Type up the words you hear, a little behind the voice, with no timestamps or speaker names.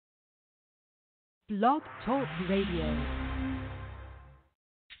Blog Talk Radio.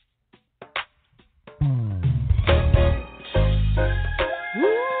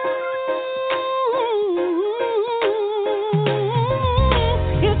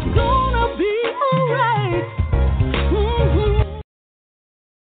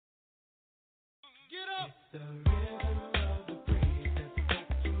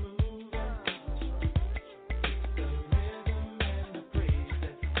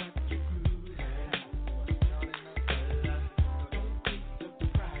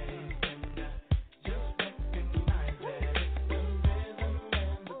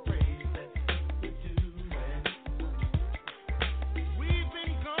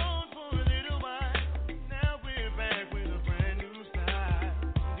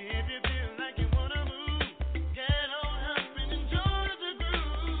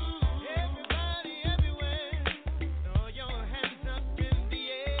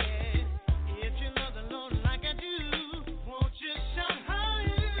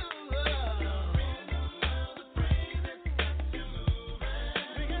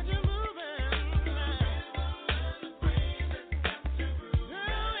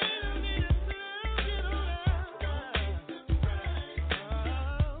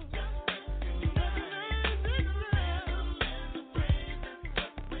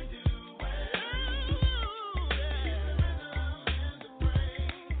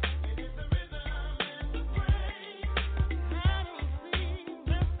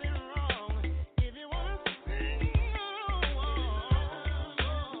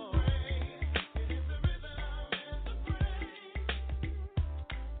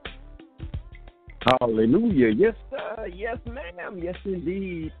 Hallelujah. Yes, sir. Yes, ma'am. Yes,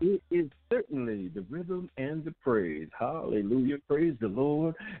 indeed. It is certainly the rhythm and the praise. Hallelujah. Praise the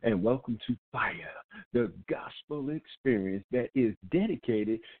Lord and welcome to Fire, the gospel experience that is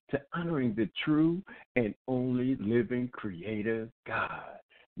dedicated to honoring the true and only living Creator God.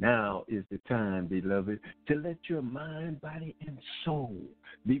 Now is the time, beloved, to let your mind, body, and soul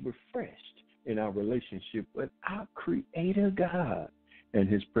be refreshed in our relationship with our Creator God and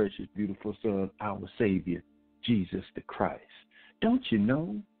his precious, beautiful Son, our Savior, Jesus the Christ. Don't you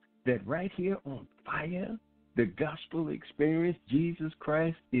know that right here on Fire, the gospel experience, Jesus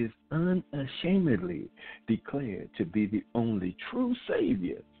Christ is unashamedly declared to be the only true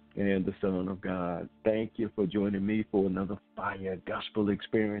Savior and the Son of God. Thank you for joining me for another Fire gospel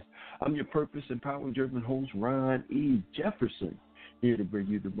experience. I'm your purpose and power-driven host, Ron E. Jefferson, here to bring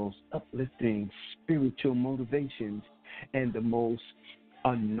you the most uplifting spiritual motivations and the most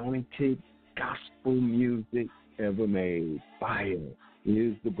anointed gospel music ever made. Fire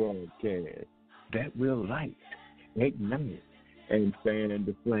is the broadcast that will light, ignite, and fan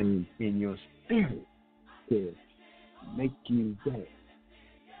the flames in your spirit to make you that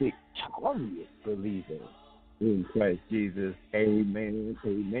victorious believer in Christ Jesus. Amen,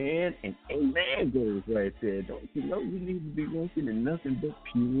 amen, and amen goes right there. Don't you know you need to be walking in nothing but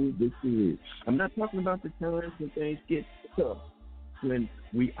pure victory? I'm not talking about the times when things get tough, when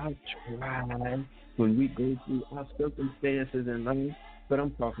we are tried, when we go through our circumstances in life, but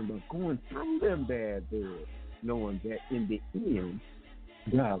I'm talking about going through them bad days, knowing that in the end,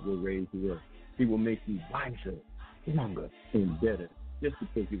 God will raise you up. He will make you wiser, stronger, and better just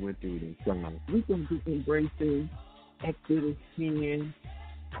because you went through them trials. We're going to be embracing Exodus 10,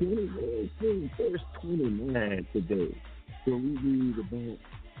 21, verse 29 today. So we read about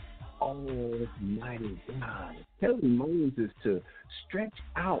Almighty God telling Moses to stretch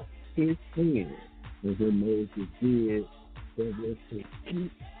out his hand. And when Moses did, there was a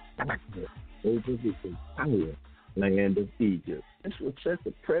deep darkness over the entire land of Egypt. This was such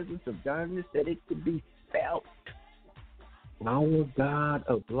a presence of darkness that it could be felt. Our God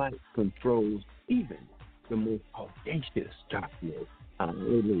of light controls even the most audacious darkness.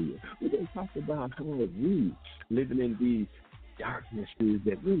 Hallelujah. We're going to talk about how we, living in these darknesses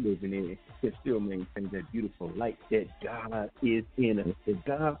that we're living in, can still maintain that beautiful light that God is in us, that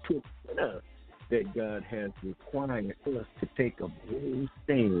God puts in us, that God has required us to take a bold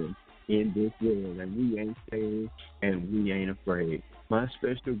stand in this world. And we ain't scared and we ain't afraid. My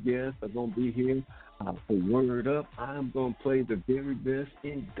special guests are going to be here for Word Up. I'm going to play the very best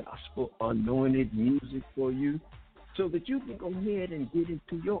in gospel anointed music for you so that you can go ahead and get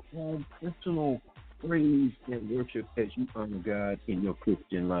into your own personal praise and worship as you honor God in your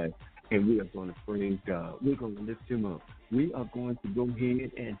Christian life. And we are going to praise God. We're going to lift him up. We are going to go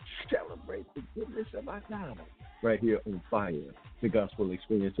ahead and celebrate the goodness of our God right here on Fire, the gospel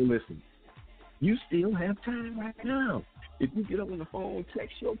experience. So listen, you still have time right now. If you get up on the phone,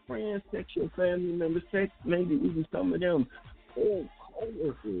 text your friends, text your family members, text maybe even some of them old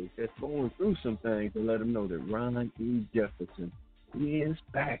coworkers that's going through some things and let them know that Ron E. Jefferson is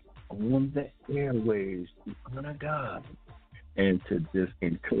back on the airways to honor God and to just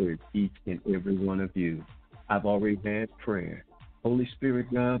encourage each and every one of you. I've already had prayer. Holy Spirit,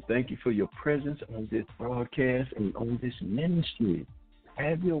 God, thank you for your presence on this broadcast and on this ministry.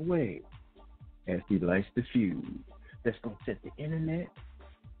 Have your way as He lights the fuse that's going to set the internet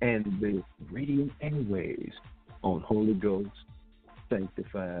and the radio airways on Holy Ghost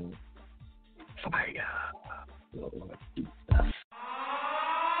sanctified fire. Lord Jesus.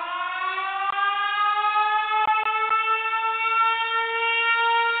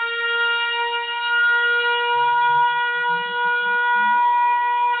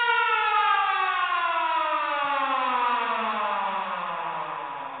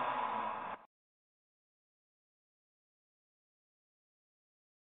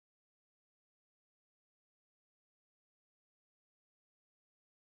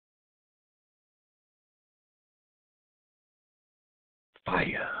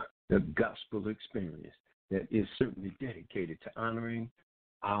 Fire, the gospel experience that is certainly dedicated to honoring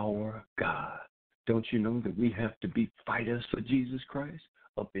our God. Don't you know that we have to be fighters for Jesus Christ?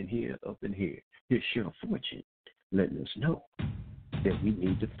 Up in here, up in here. Here's Cheryl Fortune letting us know that we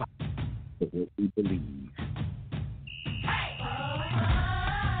need to fight for what we believe.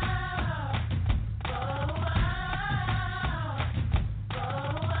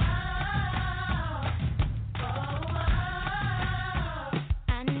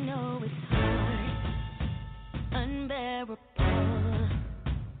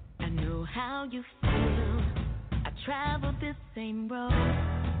 How you feel? I traveled this same road,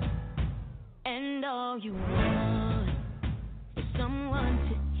 and all you want is someone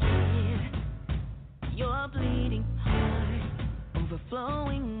to hear your bleeding heart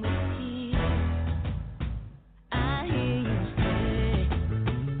overflowing with tears. I hear you say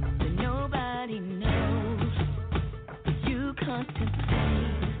that nobody knows, but you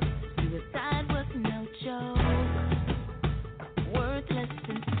contemplate suicide was no joke, worthless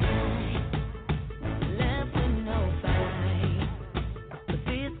inside.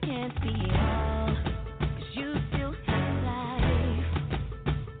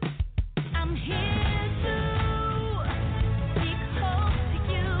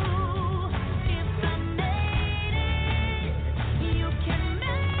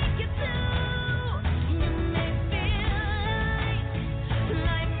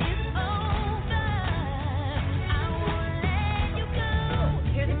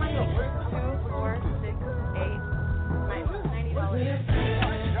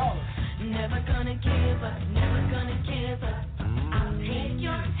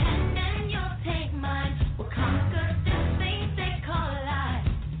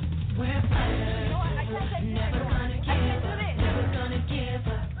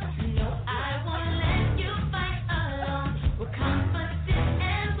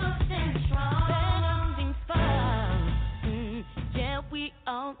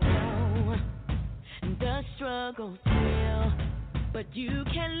 Struggle's real, but you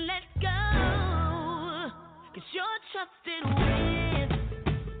can't let go, 'cause you're trusted with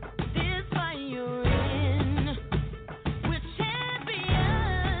this fight you're in. We're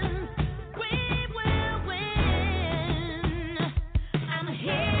champions, we will win. I'm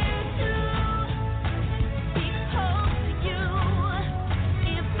here to speak hope to you.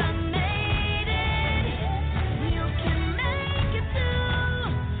 If I made it, you can make it too.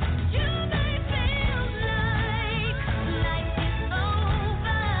 You may feel like life is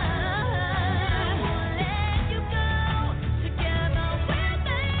over. I won't let you go. Together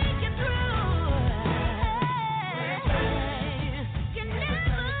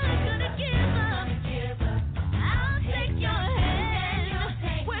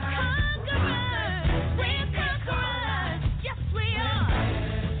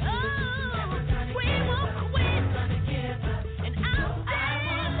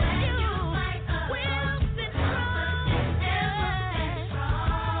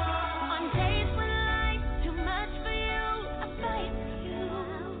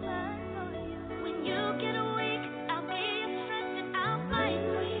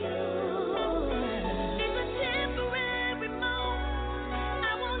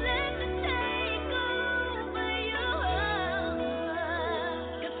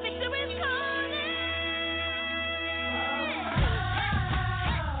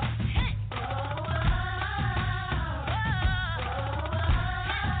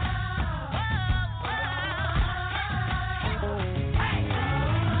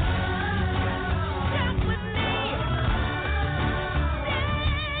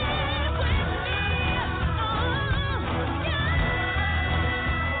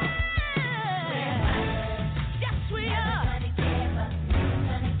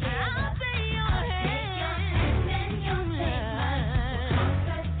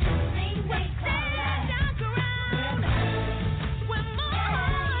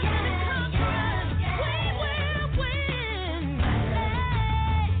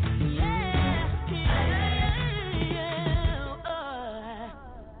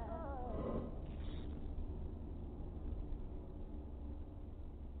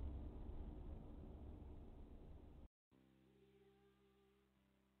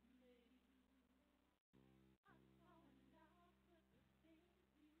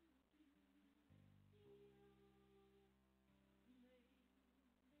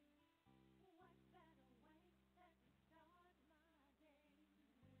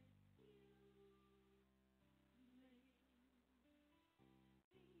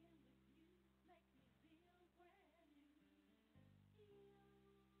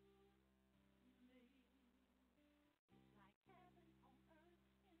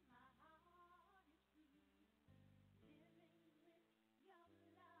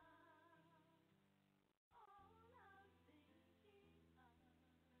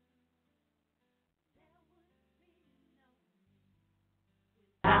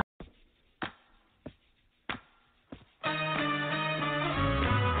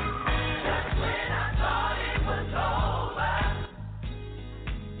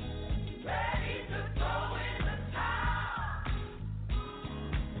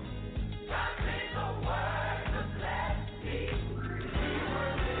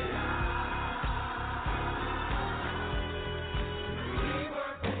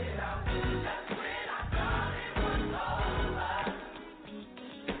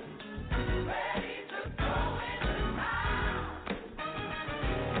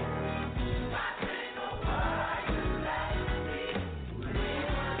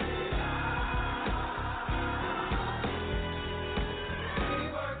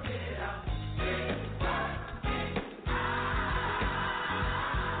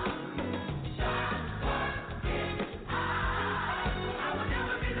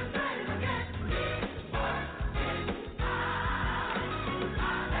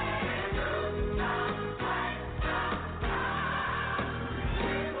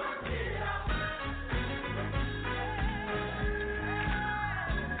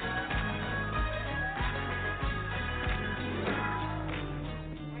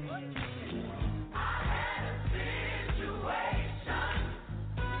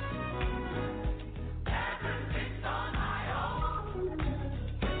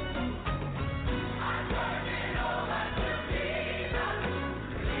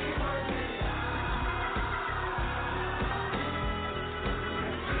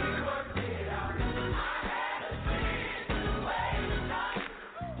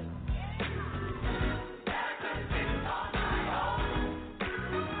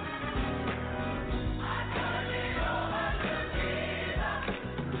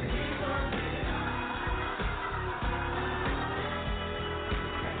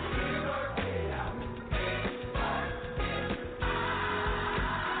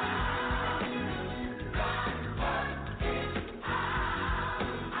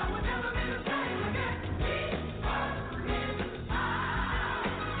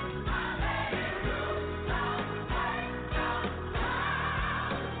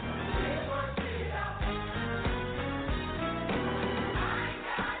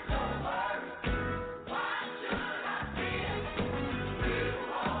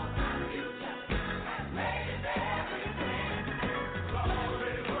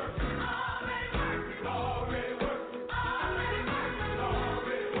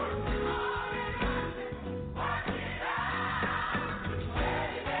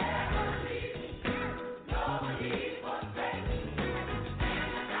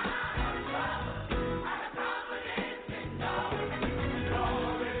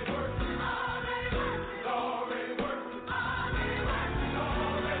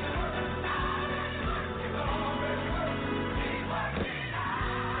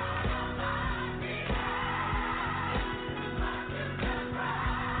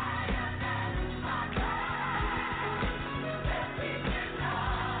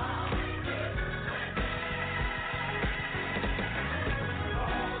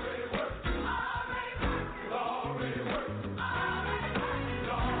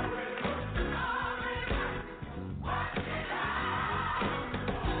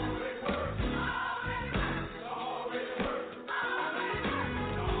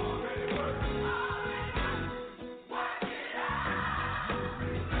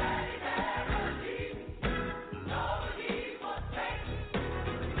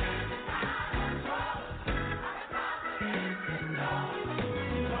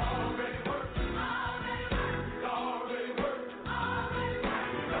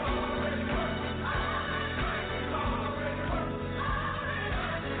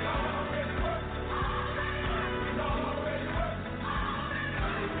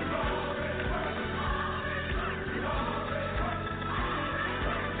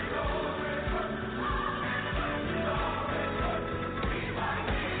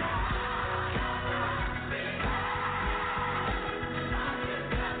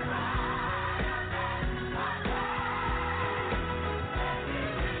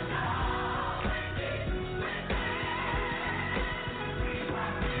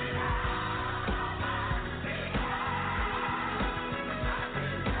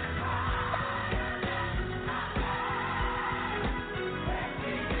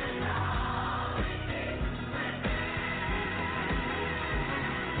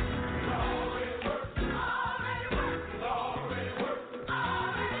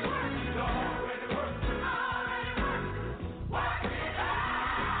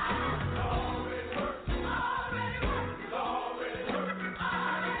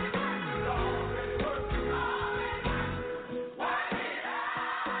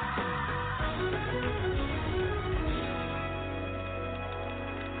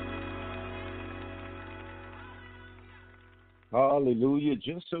Hallelujah.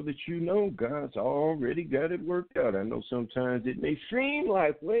 Just so that you know, God's already got it worked out. I know sometimes it may seem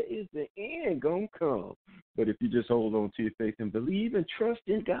like, where is the end going to come? But if you just hold on to your faith and believe and trust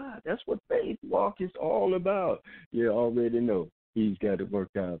in God, that's what faith walk is all about. You already know. He's got it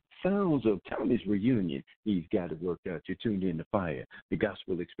worked out. Sounds of Tommy's reunion. He's got it worked out. You're tuned in to Fire, the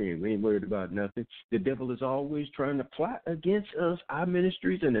gospel experience. We ain't worried about nothing. The devil is always trying to plot against us, our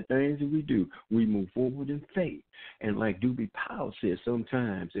ministries, and the things that we do. We move forward in faith. And like Doobie Powell says,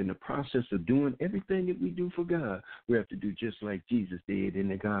 sometimes in the process of doing everything that we do for God, we have to do just like Jesus did in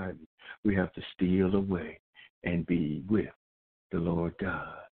the garden. We have to steal away and be with the Lord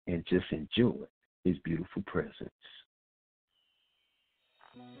God and just enjoy his beautiful presence.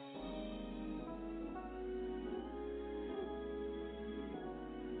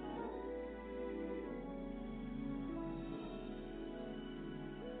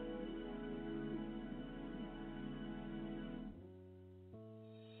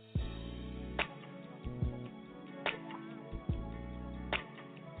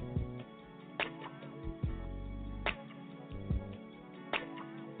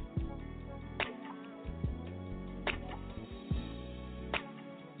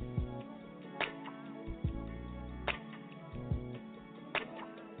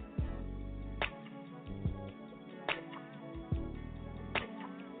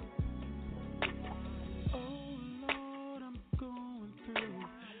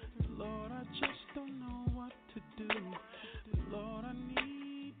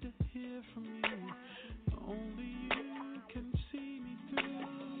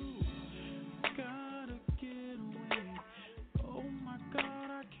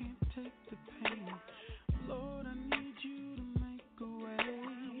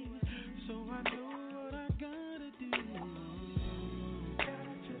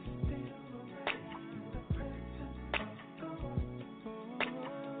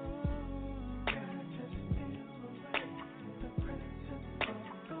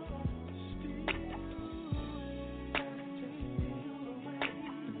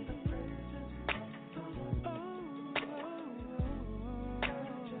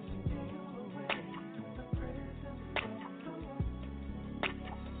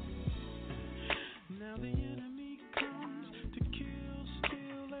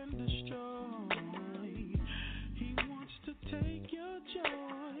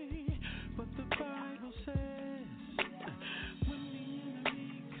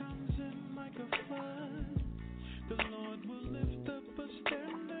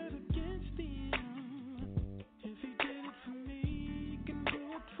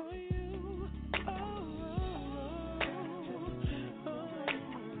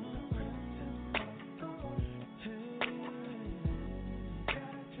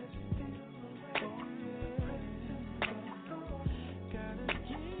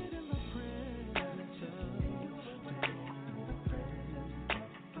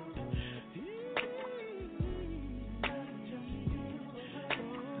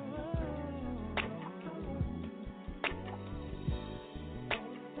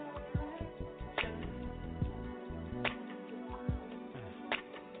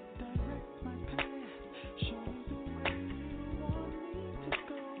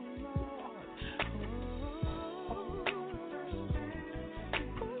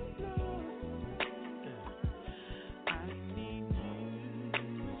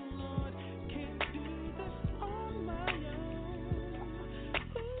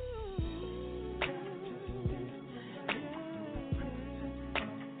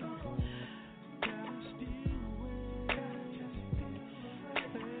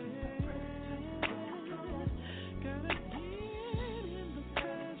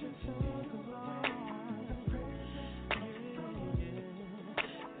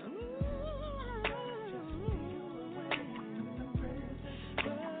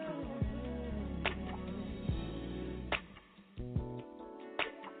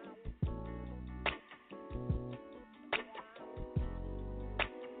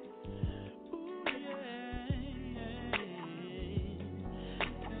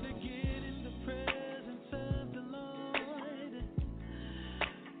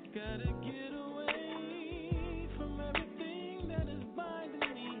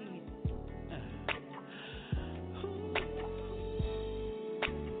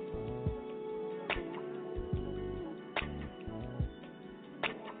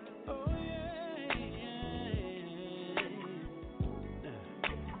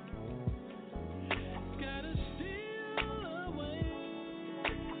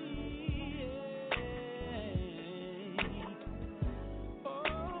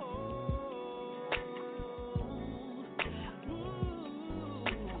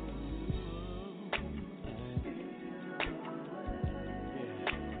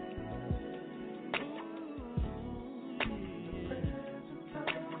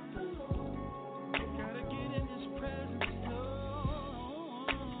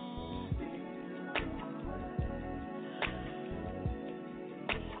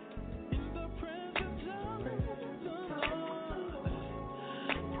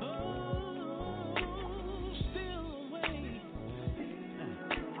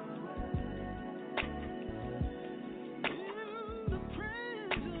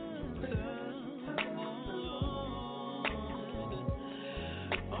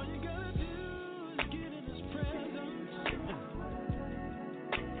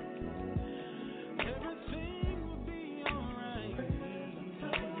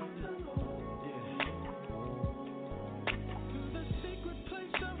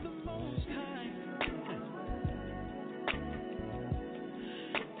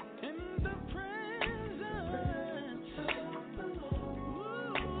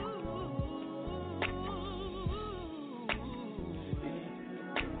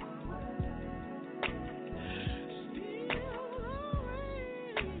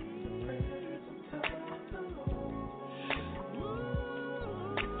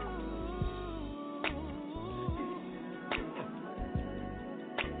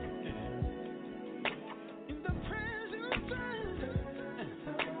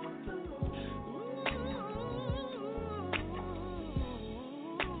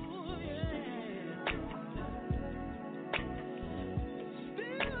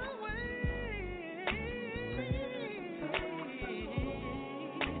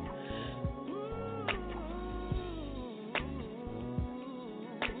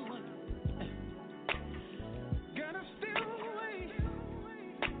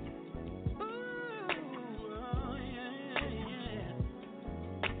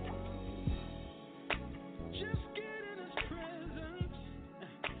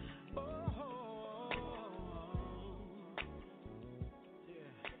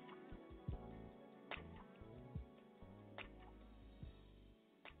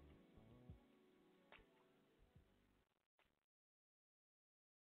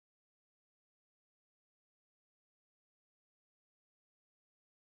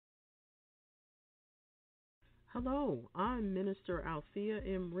 Hello, I'm Minister Althea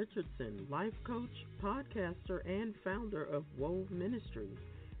M. Richardson, life coach, podcaster, and founder of Wove Ministries,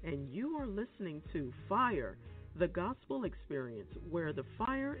 and you are listening to Fire, the Gospel Experience, where the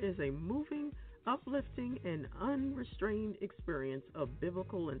fire is a moving, uplifting, and unrestrained experience of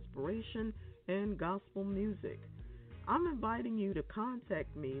biblical inspiration and gospel music. I'm inviting you to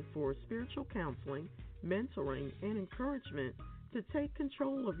contact me for spiritual counseling, mentoring, and encouragement to take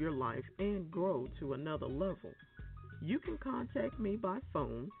control of your life and grow to another level. You can contact me by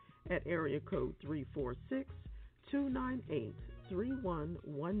phone at area code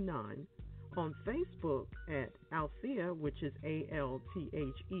 346-298-3119, on Facebook at Althea, which is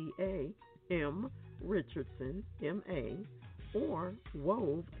Althea M. Richardson, M.A., or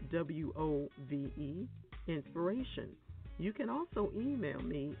Wove, WOVE, Inspiration. You can also email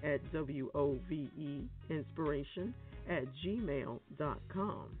me at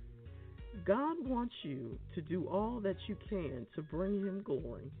woveinspiration@gmail.com. God wants you to do all that you can to bring Him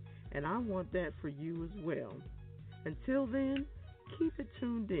glory, and I want that for you as well. Until then, keep it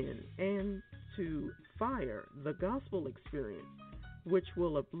tuned in and to Fire, the Gospel Experience, which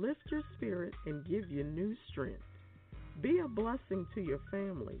will uplift your spirit and give you new strength. Be a blessing to your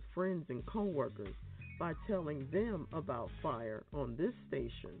family, friends, and coworkers by telling them about Fire on this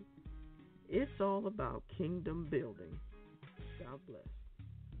station. It's all about kingdom building. God bless.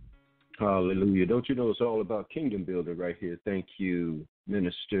 Hallelujah. Don't you know it's all about kingdom building right here? Thank you,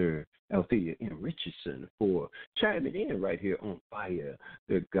 Minister Althea M. Richardson, for chiming in right here on Fire,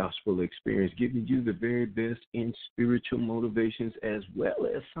 the Gospel Experience, giving you the very best in spiritual motivations as well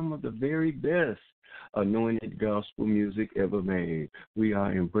as some of the very best anointed gospel music ever made. We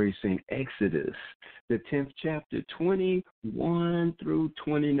are embracing Exodus, the 10th chapter, 21 through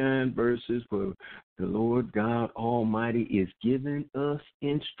 29 verses, where the Lord God Almighty is giving us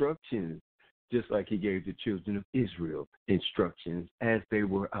instructions, just like He gave the children of Israel instructions as they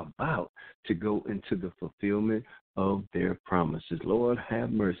were about to go into the fulfillment of their promises. Lord,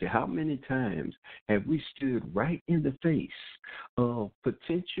 have mercy. How many times have we stood right in the face of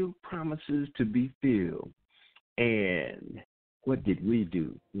potential promises to be filled? And what did we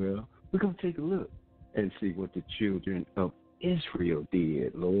do? Well, we're going to take a look and see what the children of Israel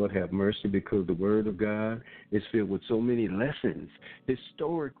did. Lord, have mercy, because the Word of God is filled with so many lessons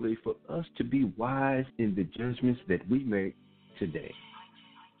historically for us to be wise in the judgments that we make today.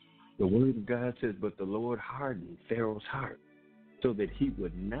 The Word of God says, but the Lord hardened Pharaoh's heart so that he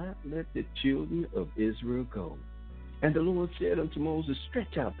would not let the children of Israel go. And the Lord said unto Moses,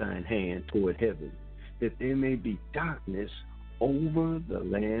 stretch out thine hand toward heaven, that there may be darkness over the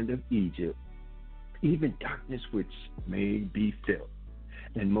land of Egypt, even darkness which may be felt.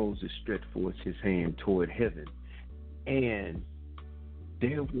 And Moses stretched forth his hand toward heaven, and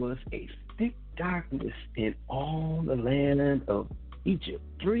there was a thick darkness in all the land of Egypt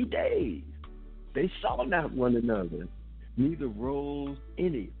 3 days. They saw not one another, neither rose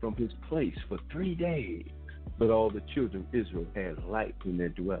any from his place for 3 days. But all the children of Israel had light in their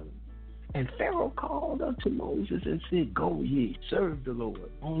dwelling. And Pharaoh called unto Moses and said, go ye, serve the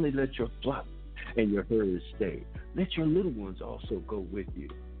Lord. Only let your flock and your herds stay. Let your little ones also go with you.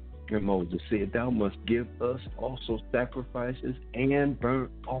 And Moses said, thou must give us also sacrifices and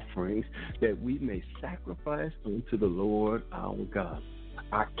burnt offerings, that we may sacrifice unto the Lord our God.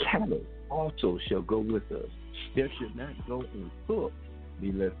 Our cattle also shall go with us. There should not go on foot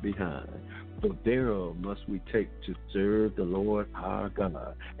be left behind. For thereof must we take to serve the Lord our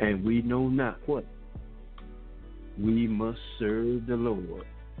God. And we know not what. We must serve the Lord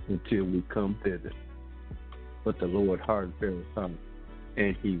until we come thither. But the Lord hardened Pharaoh's heart,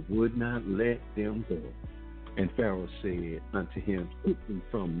 and he would not let them go. And Pharaoh said unto him, Take them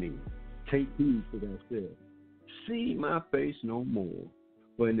from me. Take heed to thyself. See my face no more.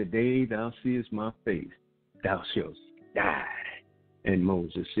 For in the day thou seest my face, thou shalt die. And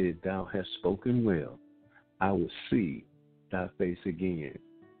Moses said, Thou hast spoken well. I will see thy face again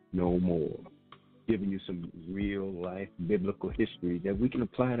no more. Giving you some real life biblical history that we can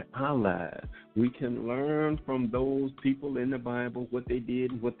apply to our lives. We can learn from those people in the Bible, what they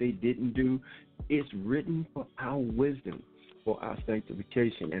did and what they didn't do. It's written for our wisdom, for our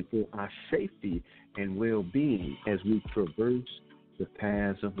sanctification, and for our safety and well-being as we traverse the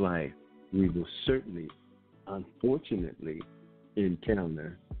paths of life. We will certainly, unfortunately,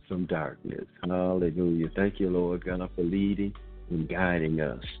 encounter some darkness. Hallelujah. Thank you, Lord God, for leading and guiding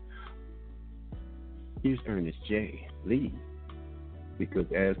us. Here's Ernest J. Lee,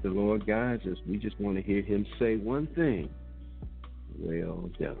 because as the Lord guides us, we just want to hear him say one thing. Well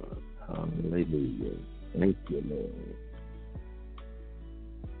done. Hallelujah. Thank you, Lord.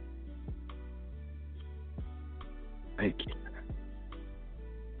 Thank you.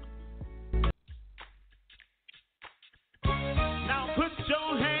 Now put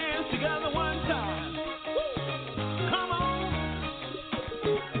your hands together one time. Come on.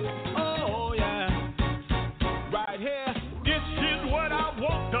 Oh, yeah. Right here. This is what I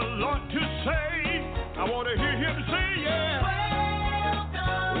want the Lord to say. I want to hear him say, yeah.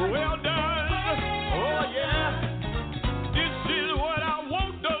 Well done. Oh, yeah. This is what I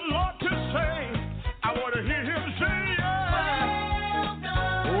want the Lord to say. I want to hear him say, yeah.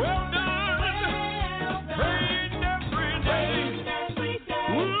 Well done. Praying every day.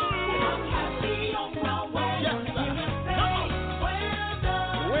 Woo. I'm happy on my way. Yes, sir. Come on. Well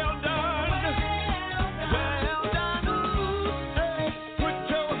done. Well done. Hey, put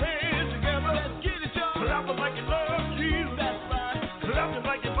your hands together. Let's get it, y'all. Clap it like you love Jesus. That's right. Clap it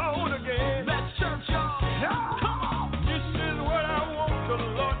like you're born again. Let's church, y'all. Yeah. Come on. This is what I want the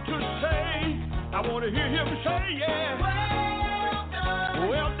Lord to say. I want to hear him say, yeah.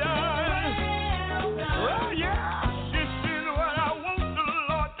 Well done. Oh, yeah. This is what I want the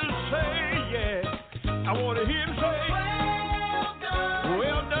Lord to say, yeah. I want to hear him say,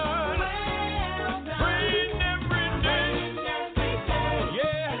 well done. Praying every day.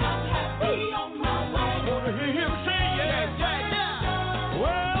 Yeah. I want to hear him say, yeah.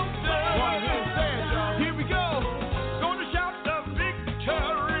 Well done. Here we go. Gonna shout the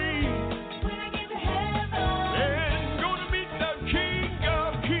victory. And gonna meet the King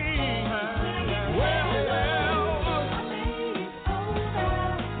of Kings. Well,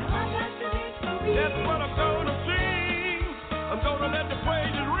 that's what I'm gonna sing. I'm gonna let the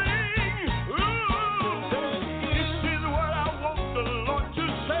praises ring. Ooh, this is what I want the Lord to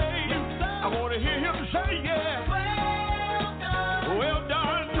say. I want to hear him say, yeah. Well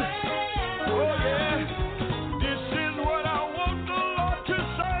done. Oh, yeah. This is what I want the Lord to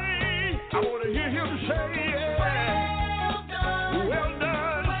say. I want to hear him say, yeah. Well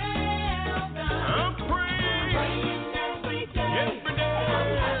done. I'm praying every day.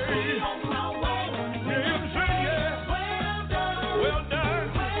 Hear him say, yeah. Well done.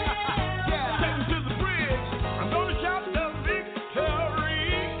 Yeah. Take him to the bridge. I'm gonna shout the victory.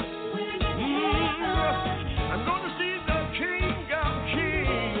 I'm gonna see the King of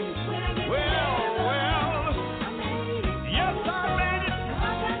Kings. Well, yes, I made it.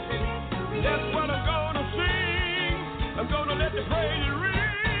 That's what I'm gonna sing. I'm gonna let the praise ring.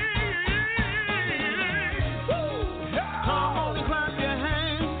 Woo. Yeah. Come on, clap your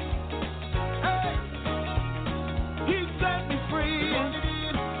hands. Hey, he set me free,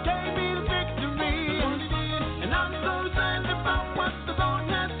 gave me the victory, and I'm so excited about what the Lord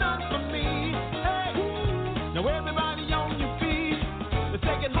has done for me. Hey, now everybody on your feet, let's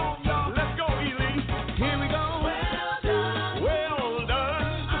take it home, y'all. Let's go, Elise. Here we go. Well done.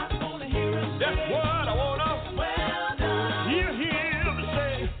 That's what I wanna. Hear him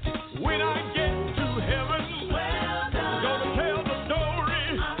say, when I get to heaven, gonna tell the story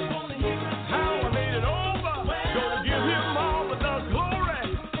how I made it over. Gonna give him all of the glory.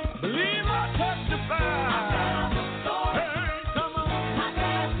 Believe I testify. Hey, come on.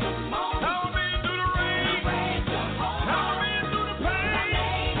 How I made it through the rain. How I made it through the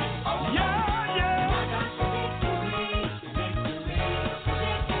pain. Yeah.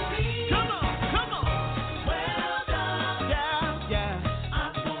 Come on. Yeah.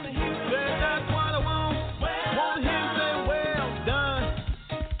 Say that's what I want. Want him to say, well done.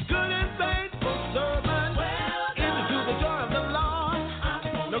 Good and faithful servant. Into the joy of the Lord.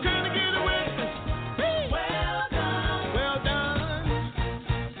 No, can I get a witness? Well done.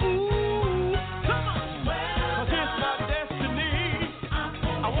 Ooh, come on. 'Cause it's my destiny.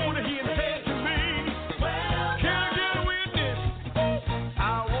 I want to hear him say it to me. Can I get a witness? I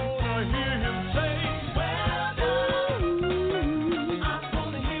want to hear him say, well done. I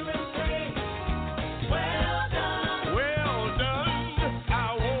want to hear him say, well done. Well done. I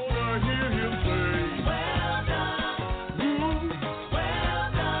want to hear him say, well done. Ooh, well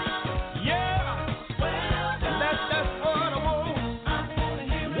done. Yeah. Well done. That's what I want.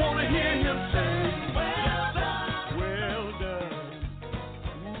 Want to hear him say, well done. Well done.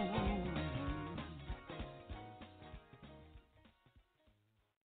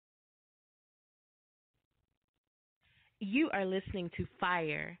 You are listening to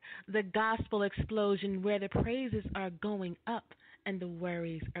Fire, the gospel explosion where the praises are going up and the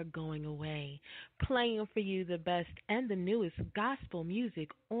worries are going away. Playing for you the best and the newest gospel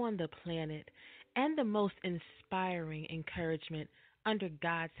music on the planet and the most inspiring encouragement under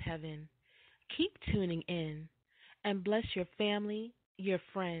God's heaven. Keep tuning in and bless your family, your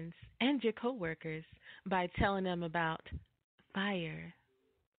friends, and your coworkers by telling them about Fire.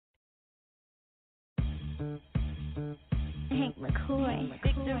 Hank McCoy.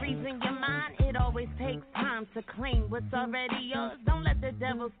 Victories in your mind, it always takes time to claim what's already yours. Don't let the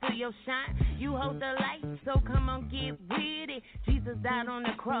devil steal your shine. You hold the light, so come on, get with it. Jesus died on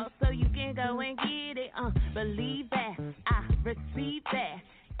the cross, so you can go and get it. Believe that, I receive that.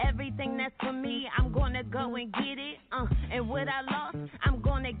 Everything that's for me, I'm gonna go and get it. And what I lost, I'm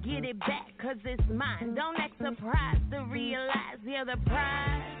gonna get it back, 'cause it's mine. Don't act surprised to realize you're the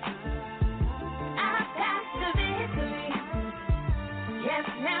prize. I've got the victory. Yes,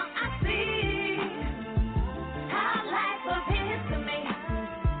 now I see how life appears to me.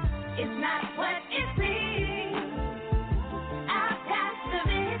 It's not what it seems. I've got the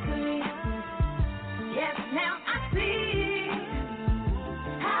victory. Yes, now I see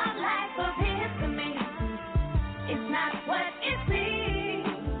how life appears to me. It's not what it seems.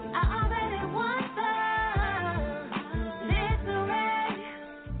 I already won the victory.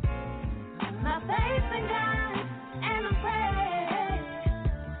 My faith in God, and I'm praying.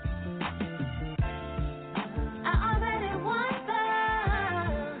 I already won the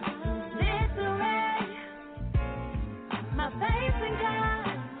victory. My faith in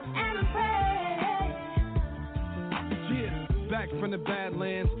God, and I'm praying. Yeah, back from the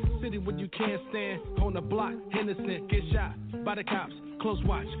Badlands, city where you can't stand. On the block, innocent, get shot by the cops. Close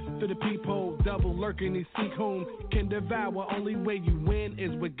watch through the peephole, double lurking. They seek whom can devour. Only way you win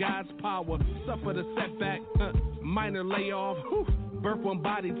is with God's power. Suffer the setback, minor layoff. Whew. Birth one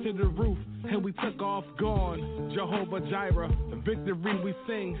body to the roof, and we took off, gone. Jehovah Jireh, the victory we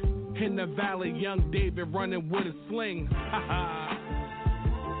sing. In the valley, young David running with a sling. Ha ha.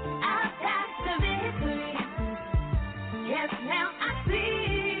 I've got the victory. Yes, now I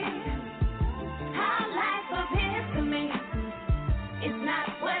see how life appears to me. It's not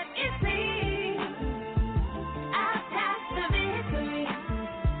what it seems. I've got the victory.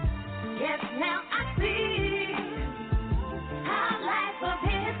 Yes, now I see how life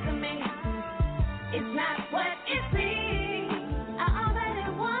appears to me. It's not what it seems. I already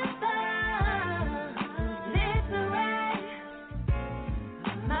won the victory.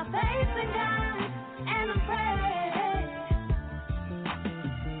 My faith in God, and I'm praying.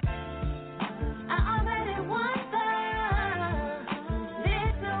 I already won the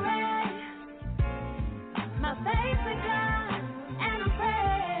victory. My faith in God, and I'm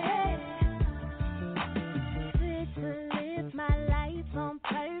praying. Free to live my life on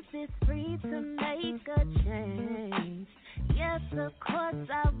purpose, free to make a change. Yes, of course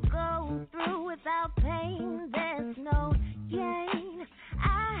I'll go through without pain. There's no gain.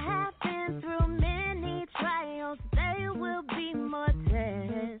 I have been through many trials. There will be more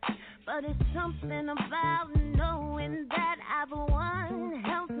tests, but it's something about knowing that I've won.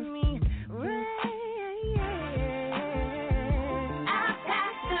 Helps me raise. I've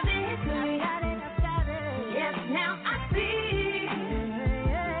got the victory. I've got it. Yes, now I see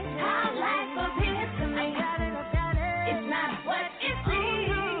how life appears to me. I've got it. It's not what it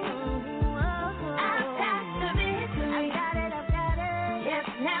seems. I've got the victory. I've got it. Yes,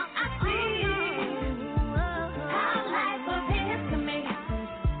 now I see how life appears to me.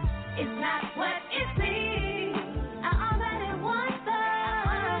 It's not what it seems. I already won the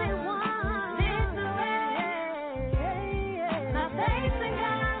victory. My faith in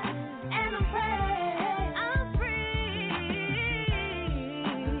God, and I'm praying. I'm free.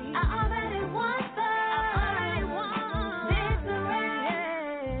 I already won the victory.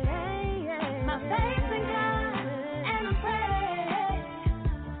 My faith in God, and I'm praying.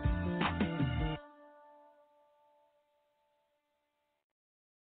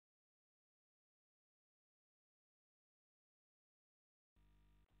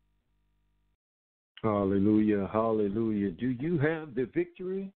 Hallelujah, hallelujah. Do you have the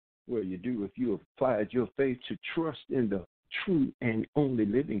victory? Well, you do if you applied your faith to trust in the true and only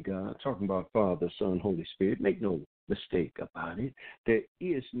living God. Talking about Father, Son, Holy Spirit. Make no mistake about it. There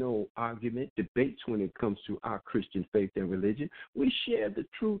is no argument, debates when it comes to our Christian faith and religion. We share the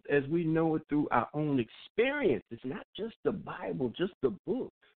truth as we know it through our own experience. It's not just the Bible, just the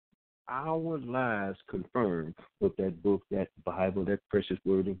book. Our lives confirm what that book, that Bible, that precious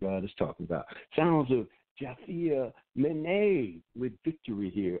word of God is talking about. Sounds of Jafia Mene with victory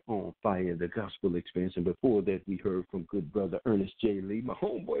here on Fire, the Gospel Experience. And before that, we heard from good brother Ernest J. Lee, my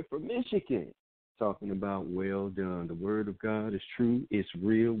homeboy from Michigan, talking about well done. The word of God is true. It's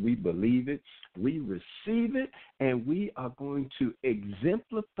real. We believe it. We receive it. And we are going to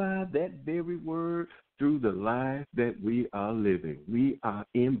exemplify that very word through the life that we are living. We are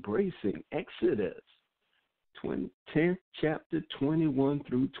embracing Exodus 10th chapter 21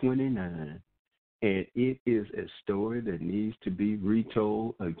 through 29. And it is a story that needs to be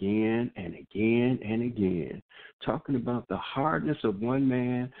retold again and again and again, talking about the hardness of one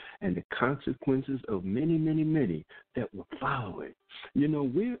man and the consequences of many, many, many that will follow it. You know,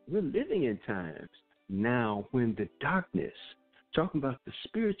 we're living in times now when the darkness, talking about the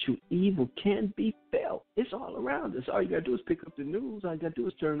spiritual evil, can be felt. It's all around us. All you got to do is pick up the news. All you got to do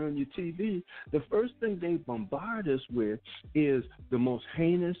is turn on your TV. The first thing they bombard us with is the most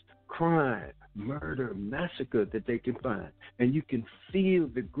heinous crime, murder, massacre that they can find. And you can feel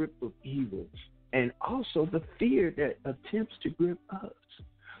the grip of evil and also the fear that attempts to grip us.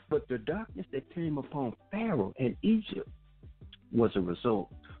 But the darkness that came upon Pharaoh and Egypt was a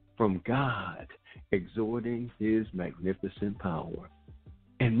result from God exhorting his magnificent power.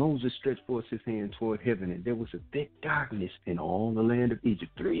 And Moses stretched forth his hand toward heaven, and there was a thick darkness in all the land of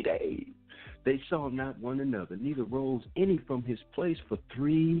Egypt 3 days. They saw not one another, neither rose any from his place for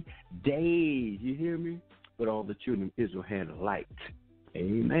 3 days. You hear me? But all the children of Israel had light.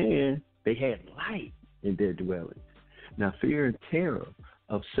 Amen. They had light in their dwelling. Now, fear and terror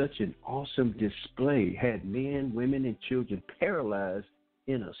of such an awesome display had men, women, and children paralyzed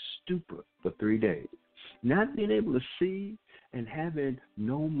in a stupor for 3 days, not being able to see and having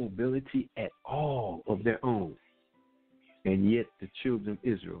no mobility at all of their own. And yet the children of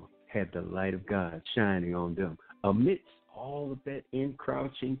Israel had the light of God shining on them amidst all of that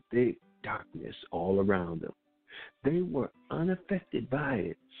encroaching thick darkness all around them. They were unaffected by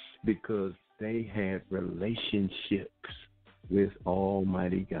it because they had relationships with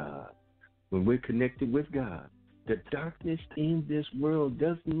Almighty God. When we're connected with God, the darkness in this world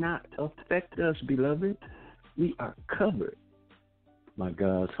does not affect us, beloved. We are covered by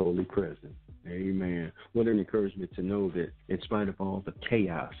God's holy presence. Amen. What an encouragement to know that in spite of all the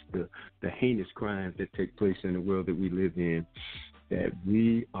chaos, the heinous crimes that take place in the world that we live in, that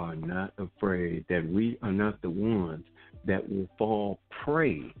we are not afraid, that we are not the ones that will fall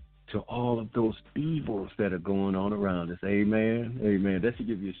prey to all of those evils that are going on around us. Amen. Amen. That should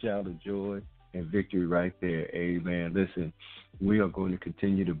give you a shout of joy and victory right there. Amen. Listen, we are going to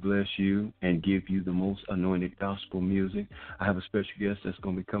continue to bless you and give you the most anointed gospel music. I have a special guest that's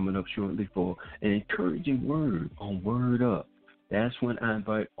going to be coming up shortly for an encouraging word on Word Up. That's when I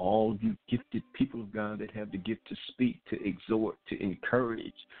invite all of you gifted people of God that have the gift to speak, to exhort, to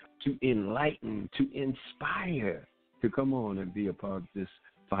encourage, to enlighten, to inspire, to come on and be a part of this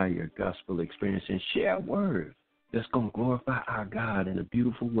fire gospel experience and share a word that's going to glorify our God in a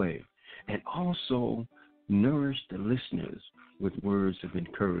beautiful way. And also nourish the listeners with words of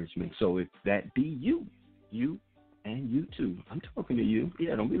encouragement. So if that be you and you too, I'm talking to you.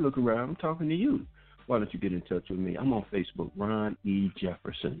 Yeah, don't be looking around. I'm talking to you. Why don't you get in touch with me? I'm on Facebook, Ron E.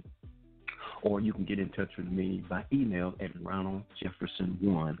 Jefferson. Or you can get in touch with me by email at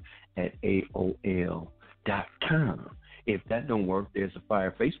ronaldjefferson1@aol.com. If that don't work, there's a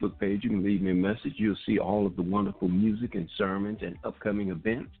Fire Facebook page. You can leave me a message. You'll see all of the wonderful music and sermons and upcoming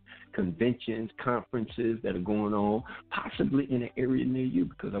events, conventions, conferences that are going on, possibly in an area near you,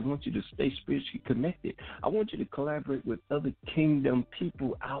 because I want you to stay spiritually connected. I want you to collaborate with other kingdom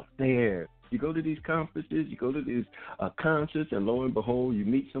people out there. You go to these conferences, you go to these concerts, and lo and behold, you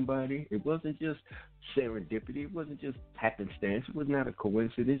meet somebody. It wasn't just serendipity. It wasn't just happenstance. It was not a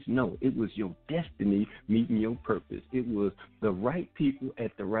coincidence. No, it was your destiny meeting your purpose. It was the right people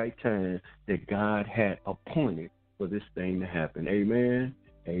at the right time that God had appointed for this thing to happen. Amen.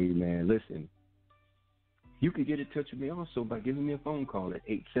 Amen. Listen, you can get in touch with me also by giving me a phone call at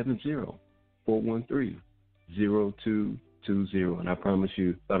 870-413-0220. And I promise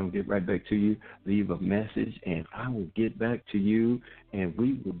you, if I don't get right back to you, leave a message and I will get back to you, and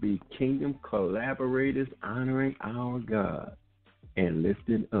we will be kingdom collaborators honoring our God and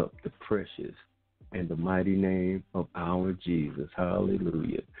lifting up the precious and the mighty name of our Jesus.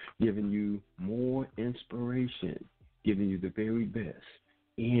 Hallelujah. Giving you more inspiration, giving you the very best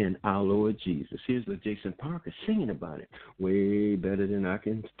in our Lord Jesus. Here's what Jason Parker singing about it. Way better than I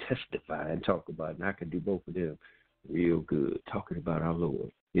can testify and talk about it. And I can do both of them real good, talking about our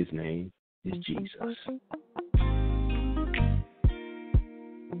Lord. His name is Jesus.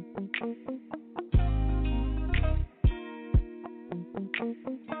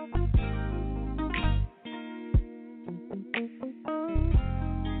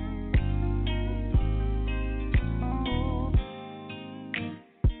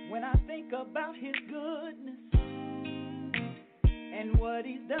 When I think about his goodness and what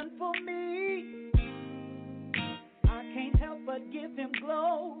he's done for me, I can't help but give him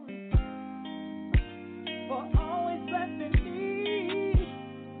glory for always blessing me.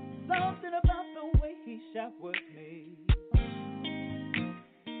 Something about the way he showered me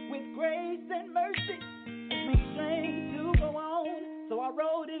with grace and mercy.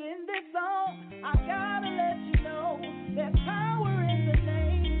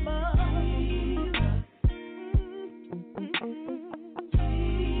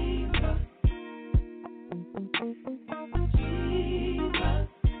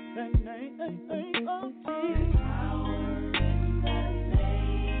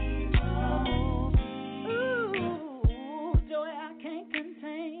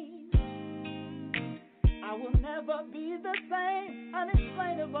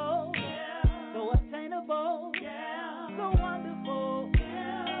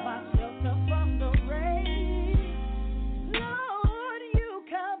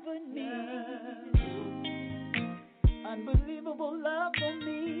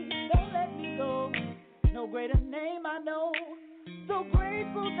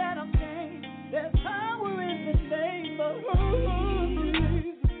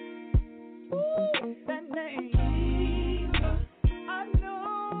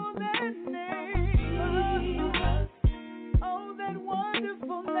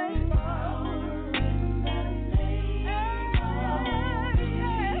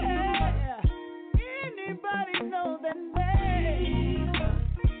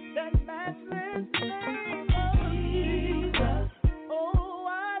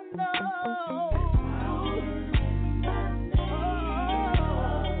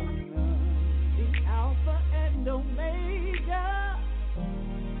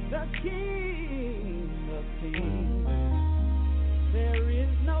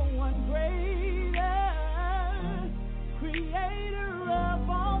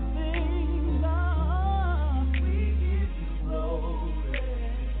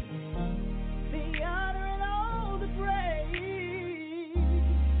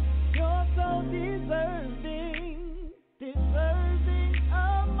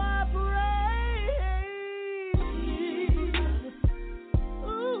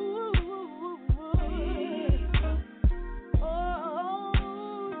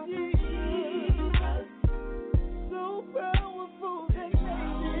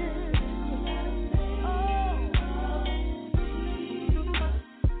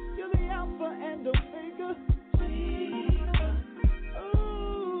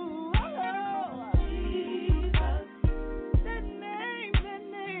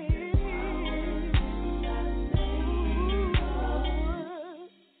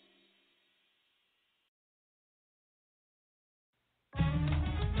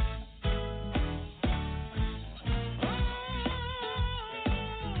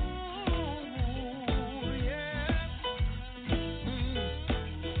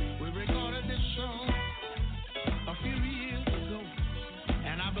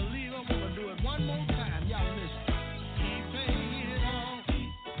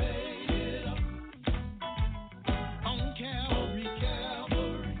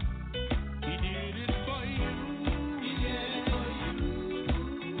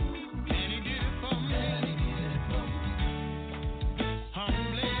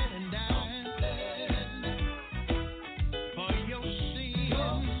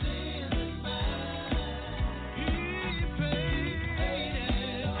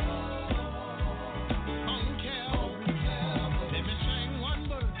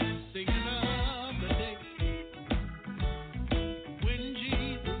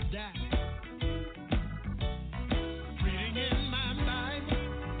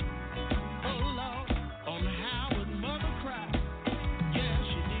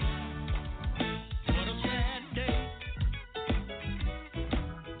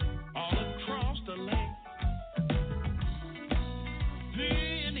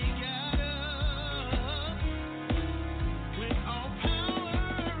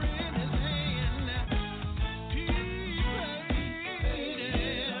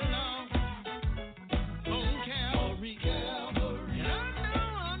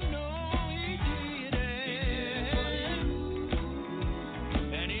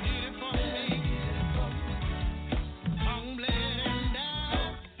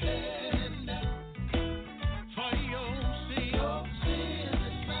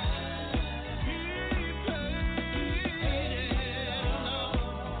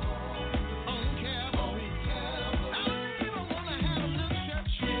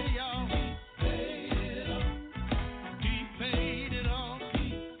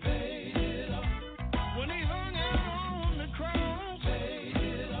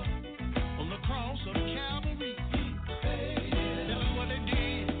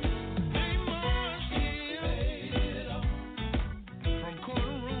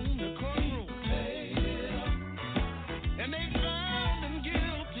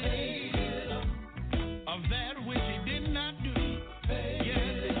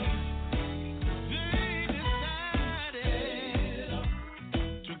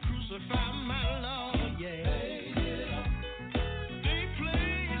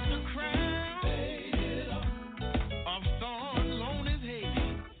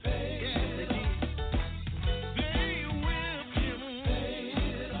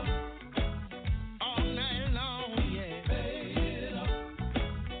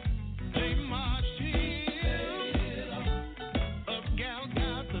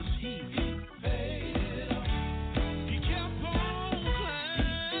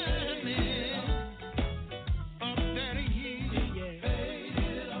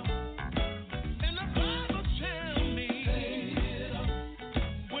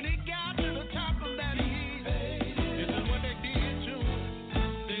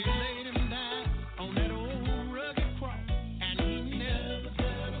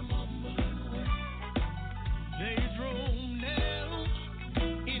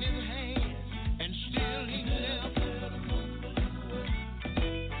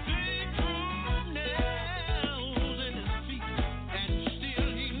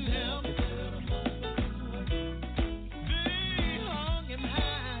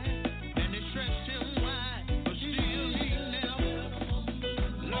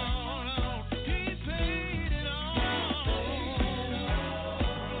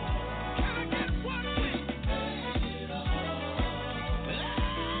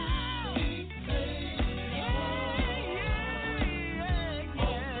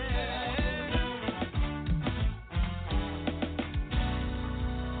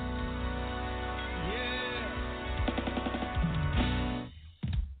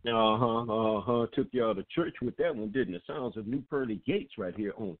 Took y'all to church with that one, didn't it? Sounds of New Pearly Gates right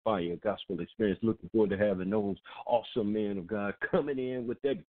here on Fire Gospel Experience. Looking forward to having those awesome men of God coming in with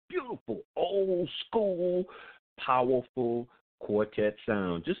that beautiful, old school, powerful quartet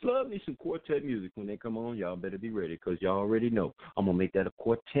sound. Just love me some quartet music when they come on. Y'all better be ready because y'all already know I'm going to make that a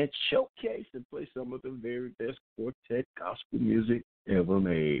quartet showcase and play some of the very best quartet gospel music ever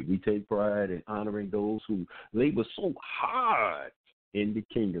made. We take pride in honoring those who labor so hard in the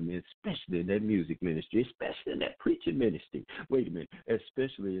kingdom, especially in that music ministry, especially in that preaching ministry. Wait a minute,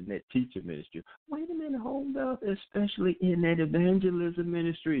 especially in that teaching ministry. Wait a minute, hold up, especially in that evangelism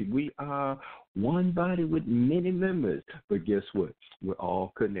ministry. We are one body with many members, but guess what? We're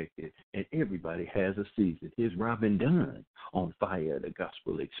all connected, and everybody has a season. Here's Robin Dunn on Fire, the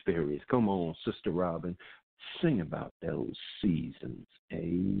Gospel Experience. Come on, Sister Robin, sing about those seasons.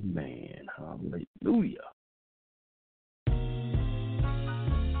 Amen. Hallelujah.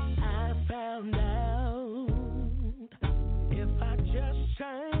 Found out if I just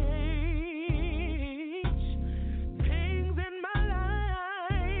change things in my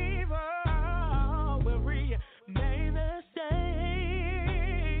life, will remain the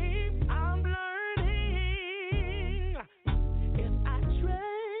same. I'm learning if I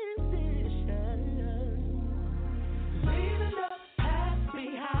transition, leaving the past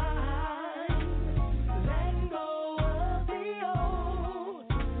behind, letting go of the old.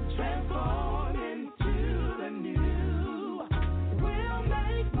 Transform into the new, will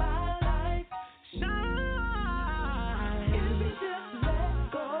make my life shine. If you just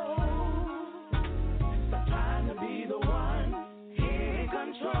let go, stop trying to be the one in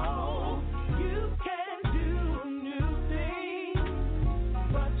control. You can do new things,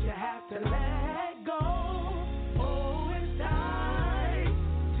 but you have to let go. Oh, it's time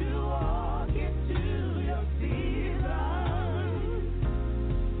to walk into your season.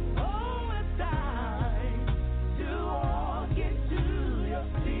 Oh, it's time to walk into your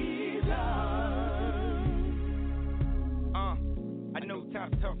season. I know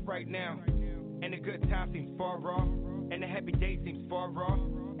time's tough right now, and the good time seems far off, and the happy day seems far off,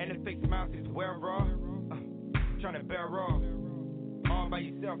 and the fake smile seems well off. Trying to bear off, all by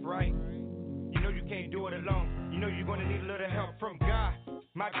yourself, right? You know you can't do it alone. You know you're gonna need a little help from God,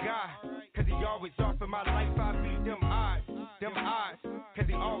 my God, cause he always offer my life. I beat them odds, cause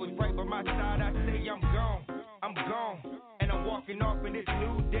he always right by my side. I say I'm gone, and I'm walking off in this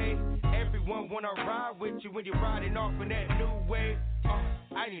new day. Everyone wanna ride with you when you're riding off in that new way.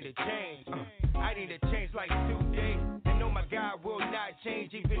 I need a change, like today. And know my God will not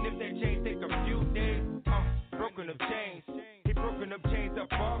change, even if that change take a few days. Broken up chains, he broken up chains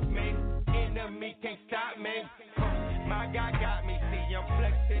up off me. Enemy can't stop me. My God got me, see I'm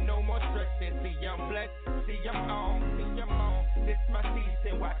flexing, no more stressing. See I'm blessed, see I'm on. This my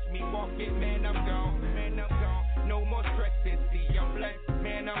season, watch me walk it, man I'm gone. No more stressing, see I'm blessed,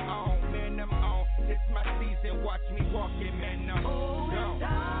 man I'm on. This my season, watch me walk it, man I'm gone. It's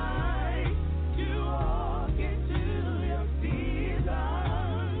time to walk into your season.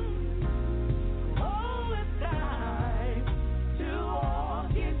 Oh, it's time to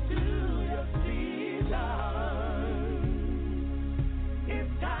walk into your season. It's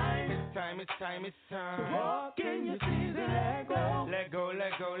time to walk in your season. Let go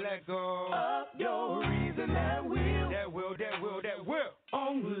of your reason that will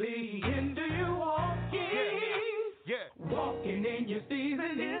only hinder you walking. Walking in your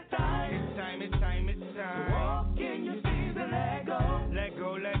season. It's time to walk in your season. Let go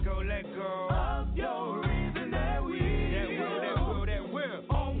of your reason that will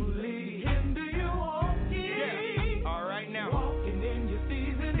only hinder you walking. All right now, walking in your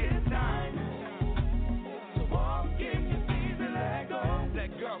season. It's time to walk in your season. Let go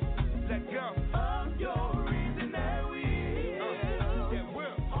of your reason that will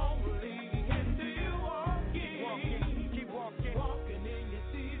only hinder you walking. Keep walking in your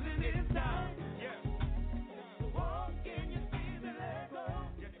season. It's time to walk in your season. Let go,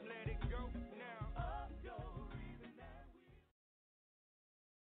 just let it go now. Of your reason that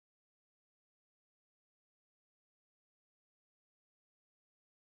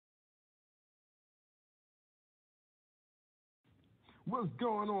What's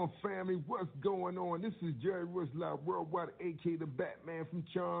going on, family? What's going on? This is Jerry Rushlow, Worldwide, a.k.a. the Batman from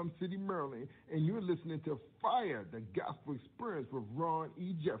Charm City, Maryland, and you're listening to Fire, the Gospel Experience with Ron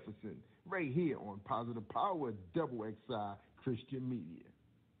E. Jefferson, right here on Positive Power, Double XI Christian Media.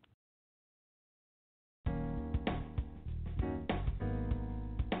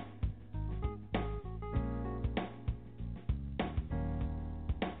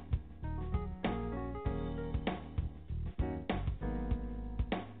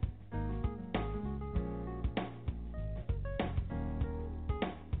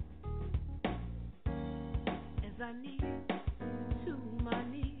 my knees, to my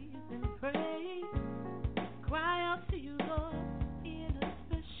knees and pray. Cry out to you, Lord, in a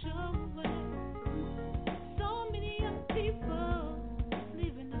special way. So many young people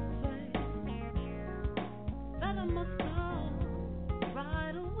leaving this place that I must go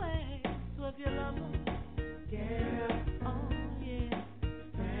right away. So if you love them, get up. Oh yeah,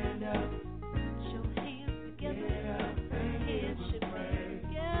 stand up. Put your hands together. Get up. Hands should be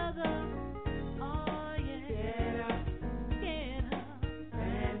together. Oh yeah, get up. Get up.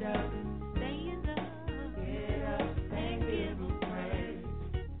 Stand up. Stand up. Get up and give 'em praise.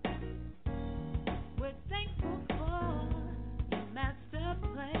 We're thankful for your master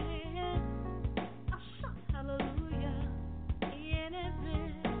plan. I shout hallelujah in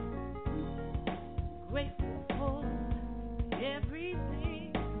advance. Grateful for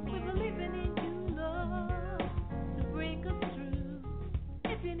everything. We're believing in you, Lord, to bring us through.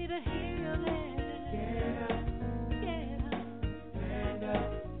 If you need a healing, get up, get up, stand up,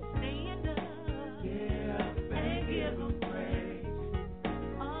 stand up, get up and give 'em praise.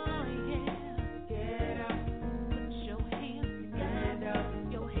 Oh yeah, get up, put your hands together.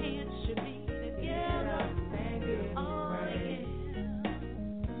 Your hands should be together and give 'em praise.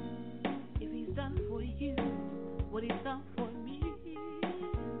 If he's done for you what he's done for me,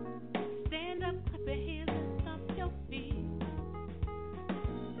 stand up, clap your hands and stomp your feet.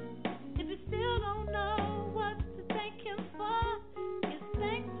 If you still don't know what to thank him for, give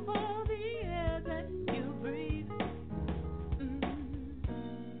thanks for the air that you breathe.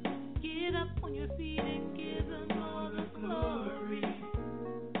 Get up on your feet and give him all the glory.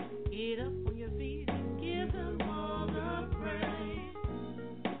 Get up on your feet and give him all the praise.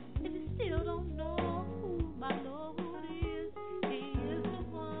 If you still don't know who my Lord is, he is the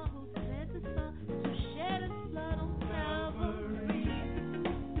one who sent his son to shed his blood on Calvary.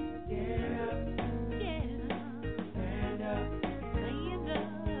 Get up, stand up, stand up,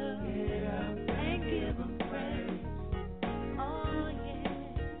 get up and give him praise. Oh yeah,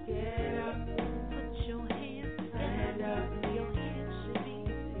 get up, put your hands stand up, your hands should be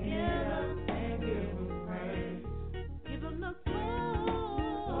together and give him praise. Give him the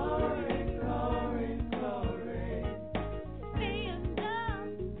glory, glory, glory. Stand up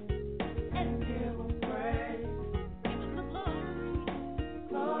and give him praise. Give him the glory,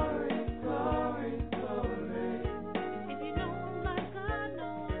 glory, glory, glory. If you know him like I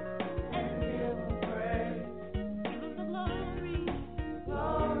know him, and give him praise. Give him the glory,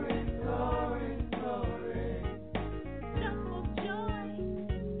 glory, glory, glory. Jump for joy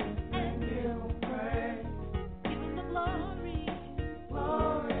and give him praise. Give him the glory,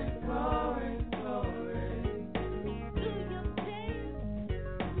 glory, glory, glory. Do your dance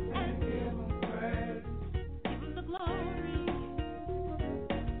and give him praise. Give him the glory.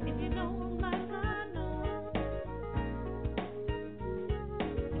 If you know him like I know him,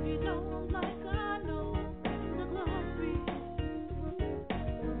 if you know him like I know him, give him the glory.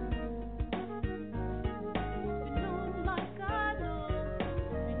 If you know him like I know him,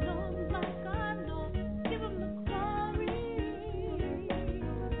 if you know him like I know him, give him the glory.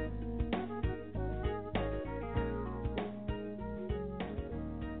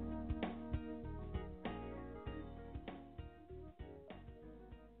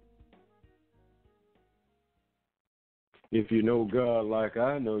 If you know God like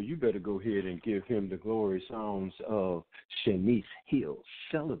I know, you better go ahead and give him the glory. Sounds of Shanice Hill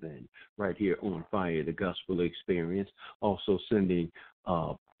Sullivan right here on Fire, the Gospel Experience. Also sending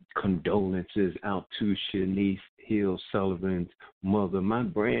condolences out to Shanice Hill Sullivan's mother, my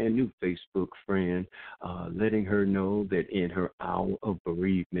brand new Facebook friend, letting her know that in her hour of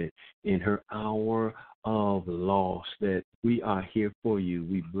bereavement, in her hour of loss, that we are here for you.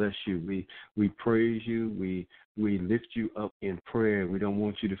 We bless you. We praise you. We lift you up in prayer. We don't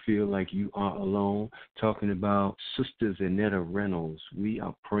want you to feel like you are alone. Talking about Sisters Annetta Reynolds, we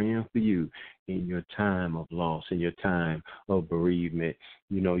are praying for you in your time of loss, in your time of bereavement.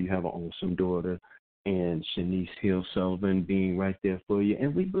 You know, you have an awesome daughter, and Shanice Hill Sullivan being right there for you.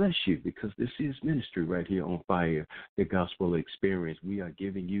 And we bless you because this is ministry right here on Fire, the Gospel Experience. We are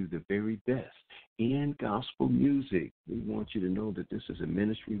giving you the very best in gospel music. We want you to know that this is a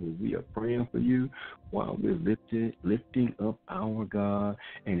ministry where we are praying for you while we're lifting up our God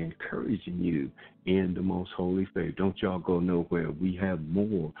and encouraging you in the most holy faith. Don't y'all go nowhere. We have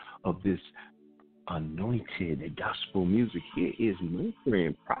more of this anointed gospel music. Here is my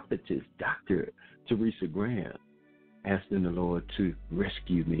friend, prophetess, Dr. Teresa Graham. asking the Lord to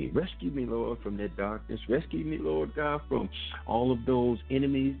rescue me. Rescue me, Lord, from that darkness. Rescue me, Lord God, from all of those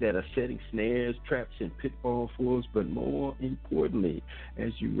enemies that are setting snares, traps, and pitfalls for us. But more importantly,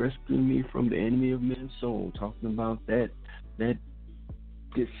 as you rescue me from the enemy of men's soul, talking about that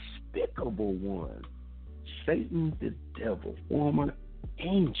despicable one, Satan the devil, former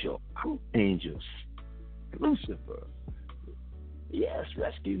angel, archangel, Lucifer. Yes,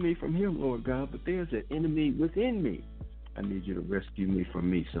 rescue me from him, Lord God, but there's an enemy within me. I need you to rescue me from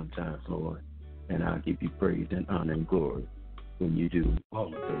me sometimes, Lord, and I'll give you praise and honor and glory when you do all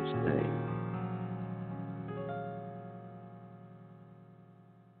of those things.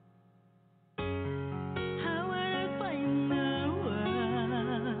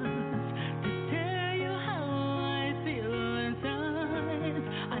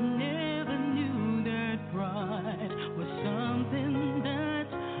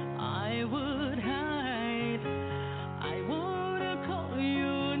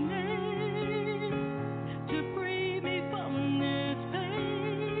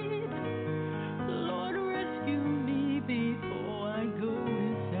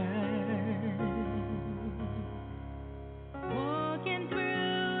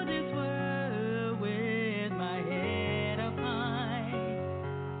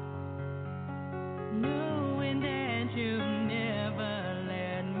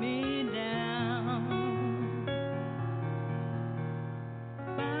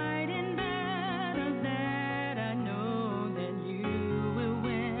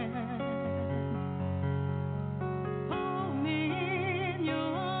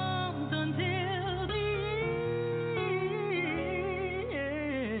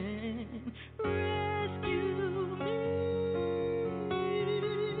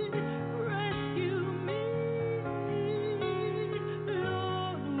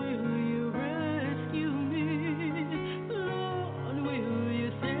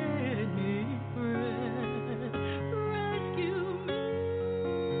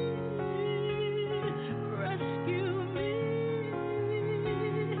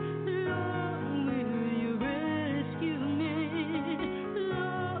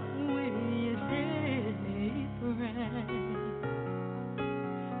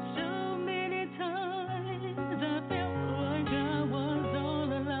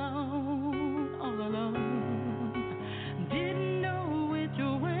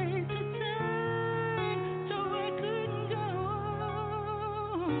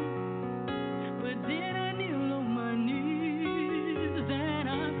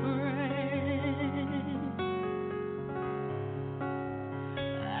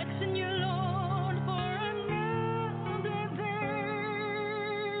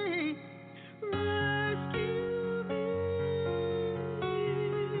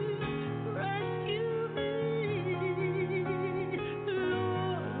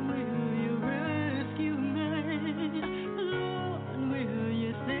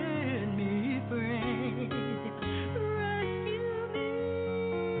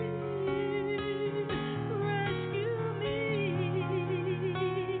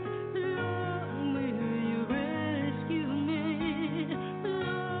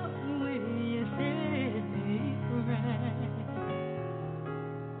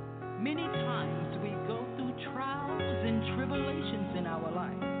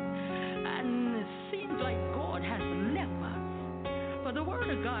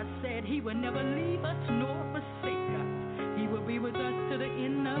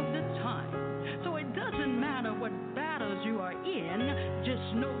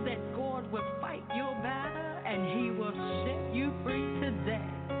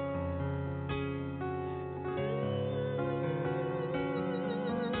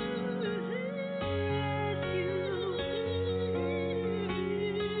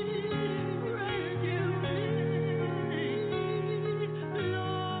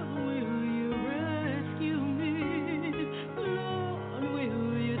 Rescue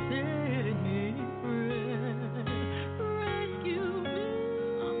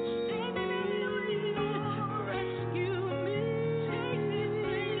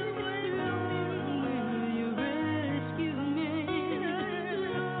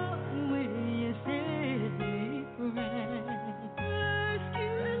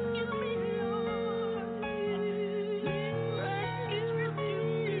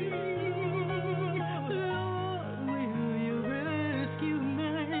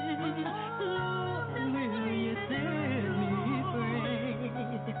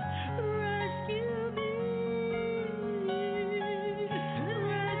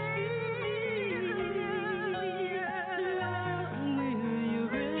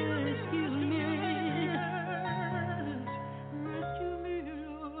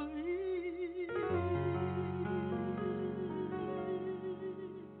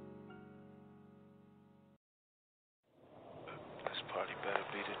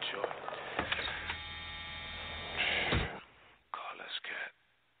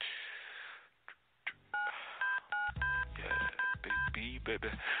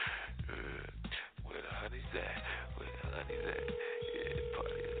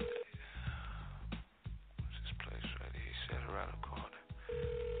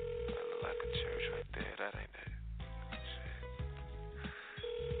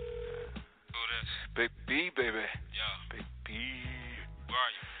B, baby. Yeah. Big B. Where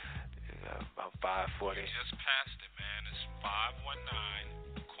are you? Yeah, about 540. You just passed it, man. It's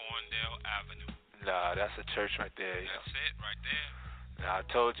 519 Corndale Avenue. Nah, that's a church right there. That's it, right there. Nah,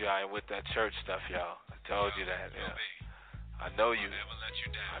 I told you I ain't with that church stuff, y'all. I told you that. Yeah. I know you. I'll never let you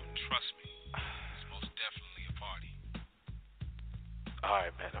down. Trust me. It's most definitely a party. All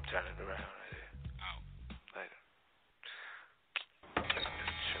right, man. I'm turning it around right here. Out. Later. This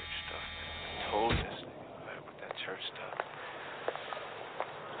church stuff, man. I told you this nigga. Man, with that church stuff.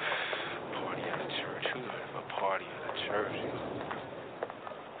 Party at a church. Who heard of a party at a church?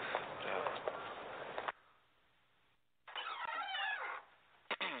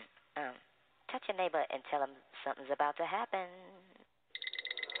 Touch your neighbor and tell him something's about to happen.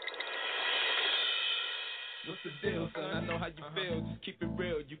 What's the deal, son? I know how you feel. Just keep it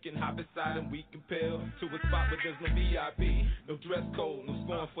real. You can hop inside and we can peel to a spot where there's no VIP, no dress code, no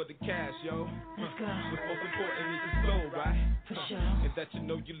scoring for the cash, yo. Let's go. What's most important is your soul, right? For sure. And that you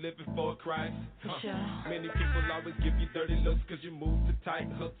know you're living for Christ. For sure. Many people always give you dirty looks cause you move to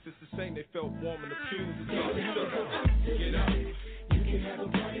tight hooks. It's the same, they felt warm in the pews. It's all they took. Get up. You can have a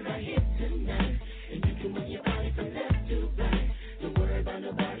party right here tonight, and you can move your body from left to right. Don't worry about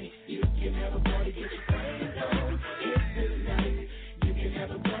nobody. You can have a party, get your praise on here tonight. You can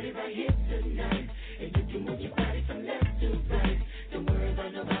have a party right here tonight, and you can move your body from left to right. Don't worry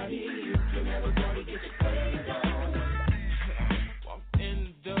about nobody. You can have a party, get your praise on. Walked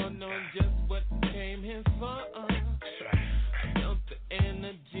in the door knowing just what I came here for. I felt the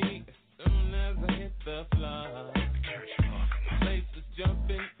energy as soon as I hit the floor. Place was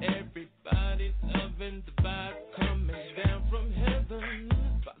jumping, everybody loving the vibe coming down from heaven.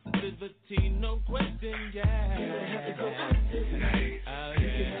 Positivity, no question, yeah. You don't have to go out tonight. You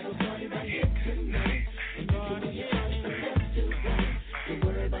can have a party right here tonight, and you can move your body from left to right. Don't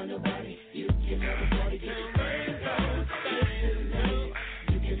worry about nobody. You can have a party, get your praise on. Tonight,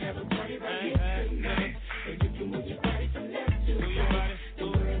 you can have a party right here tonight, and you can move your body from left to right.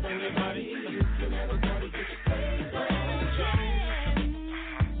 Don't worry about nobody. You can have a party, get your praise on.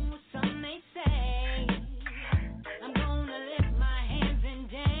 Some may say I'm gonna lift my hands and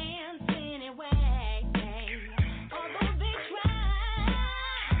dance anyway.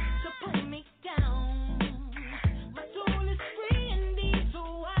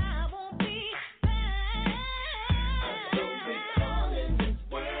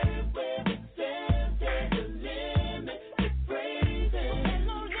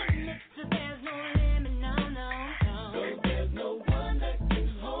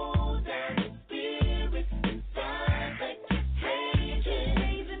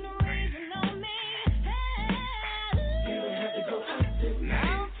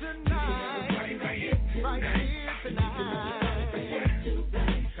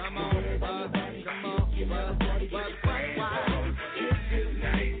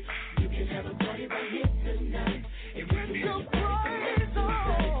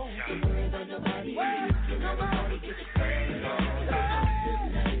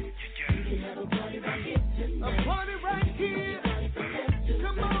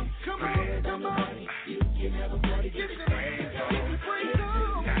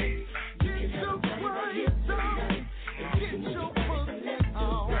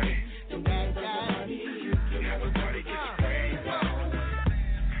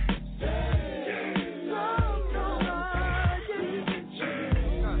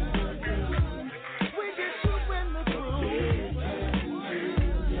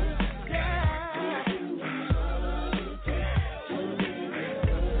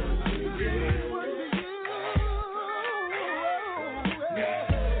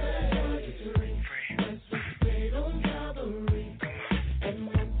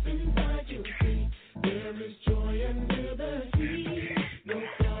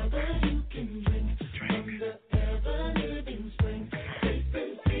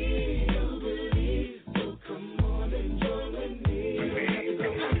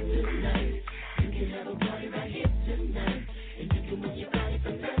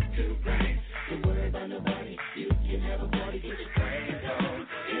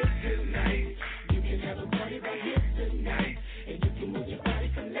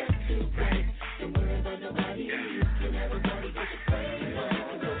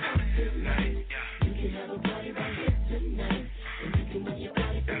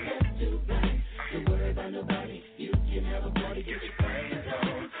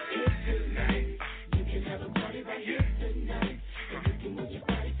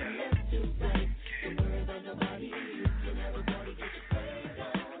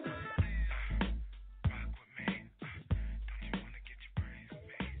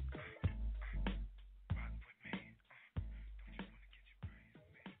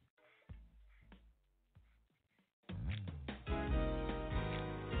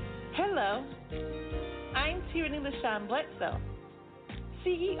 Hello, I'm Tierney LaShawn Bledsoe,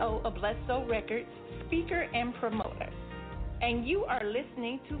 CEO of Bledsoe Records, speaker and promoter. And you are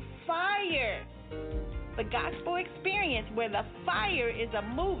listening to Fire, the gospel experience where the fire is a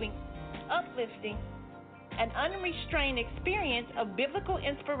moving, uplifting, and unrestrained experience of biblical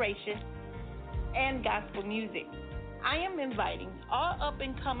inspiration and gospel music. I am inviting all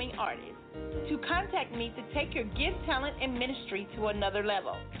up-and-coming artists to contact me to take your gift, talent, and ministry to another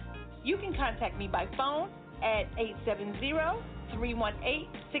level. You can contact me by phone at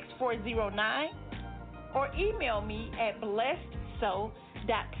 870-318-6409 or email me at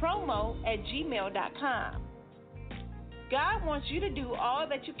blessedsoul.promo@gmail.com. God wants you to do all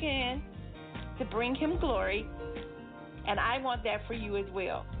that you can to bring him glory, and I want that for you as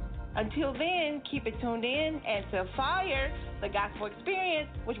well. Until then, keep it tuned in and to Fire, the gospel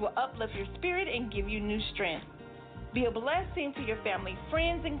experience, which will uplift your spirit and give you new strength. Be a blessing to your family,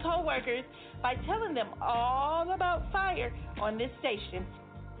 friends, and co-workers by telling them all about Fire on this station.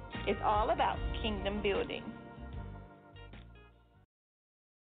 It's all about kingdom building.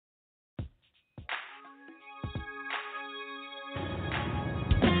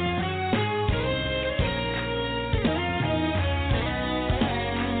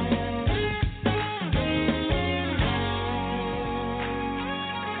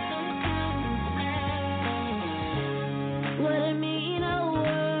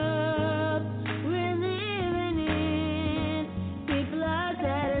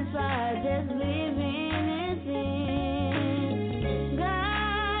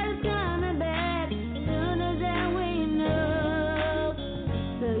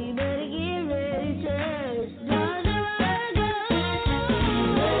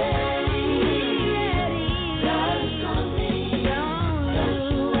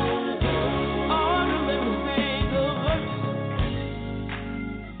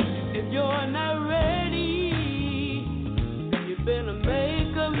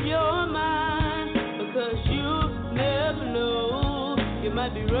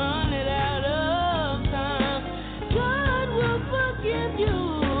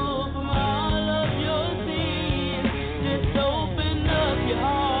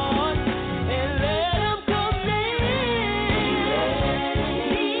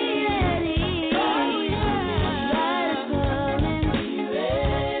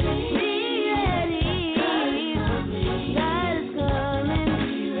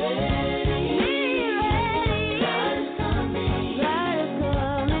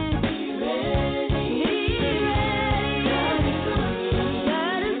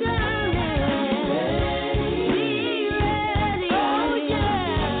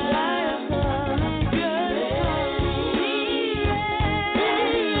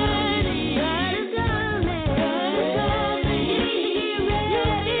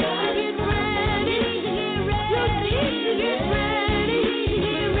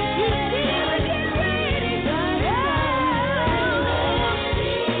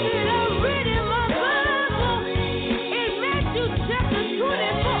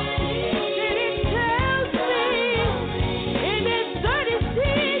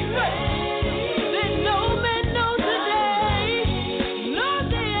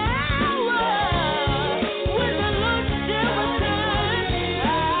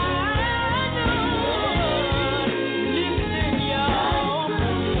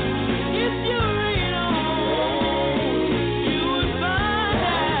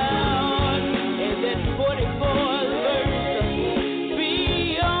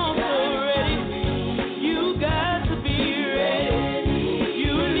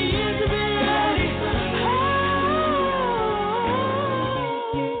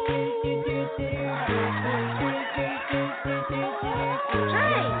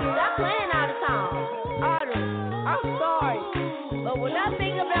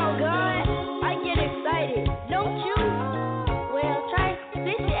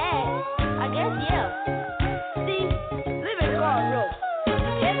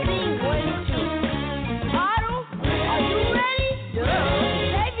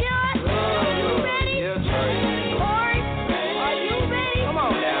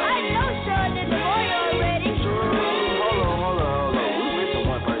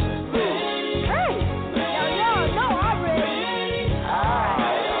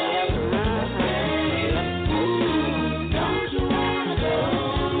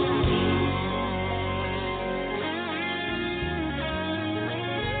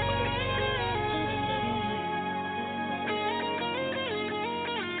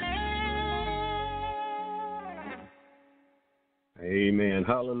 Amen.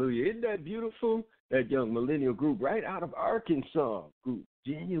 Hallelujah. Isn't that beautiful? That young millennial group right out of Arkansas group,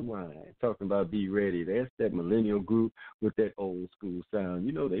 Genuine, talking about Be Ready. That's that millennial group with that old school sound.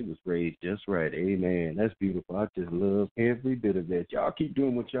 You know they was raised just right. Amen. That's beautiful. I just love every bit of that. Y'all keep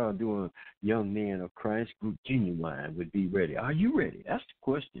doing what y'all doing, young men of Christ. Group Genuine with Be Ready. Are you ready? That's the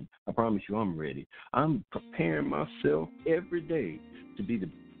question. I promise you I'm ready. I'm preparing myself every day to be the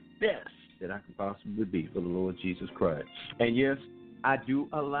best that I can possibly be for the Lord Jesus Christ. And yes, I do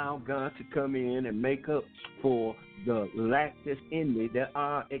allow God to come in and make up for the lack that's in me. There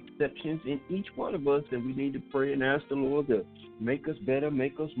are exceptions in each one of us, and we need to pray and ask the Lord to make us better,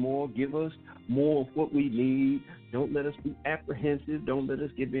 make us more, give us more of what we need. Don't let us be apprehensive. Don't let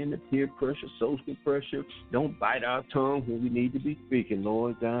us give in to peer pressure, social pressure. Don't bite our tongue when we need to be speaking.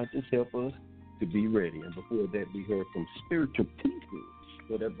 Lord God, just help us to be ready. And before that, we heard from Spiritual Pieces.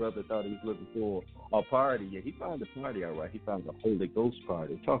 So that brother thought he was looking for a party. Yeah, he found a party, all right. He found a Holy Ghost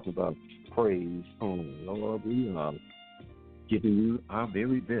party. Talking about praise on. Lord, we are giving you our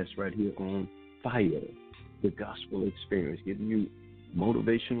very best right here on Fire, the Gospel Experience, giving you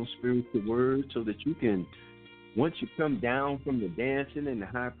motivational spiritual words so that you can, once you come down from the dancing and the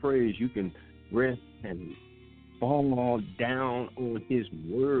high praise, you can rest and fall down on his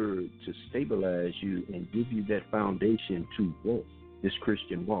word to stabilize you and give you that foundation to walk this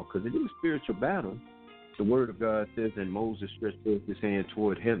Christian walk, because it is a spiritual battle. The word of God says that Moses stretched forth his hand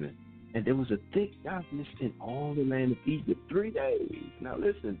toward heaven, and there was a thick darkness in all the land of Egypt 3 days. Now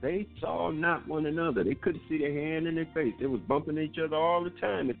listen, they saw not one another. They couldn't see their hand in their face. They was bumping each other all the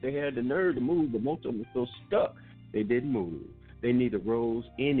time if they had the nerve to move, but most of them were so stuck they didn't move. They neither rose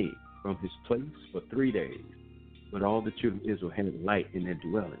any from his place for 3 days, but all the children of Israel had light in their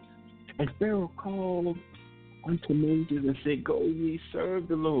dwellings. And Pharaoh called unto Moses and said, Go ye serve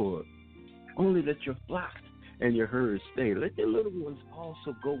the Lord. Only let your flocks and your herds stay. Let your little ones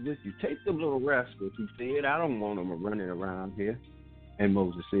also go with you. Take the little rascals. He said, I don't want them running around here. And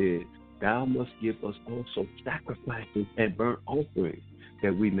Moses said, Thou must give us also sacrifices and burnt offerings,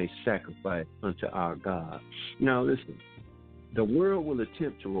 that we may sacrifice unto our God. Now listen, the world will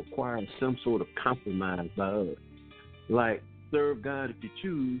attempt to require some sort of compromise by us. Like, serve God if you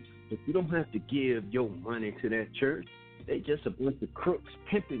choose, but you don't have to give your money to that church. They just a bunch of crooks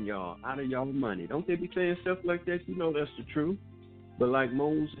pimping y'all out of y'all money. Don't they be saying stuff like that? You know that's the truth. But like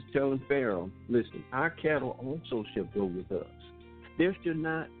Moses telling Pharaoh, listen, our cattle also shall go with us. There shall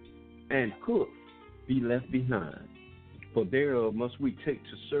not an hoof be left behind. For thereof must we take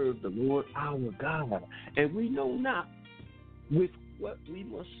to serve the Lord our God. And we know not with what we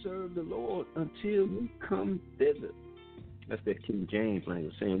must serve the Lord until we come thither. That's that King James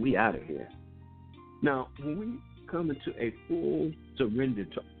language saying we out of here. Now, when we come into a full surrender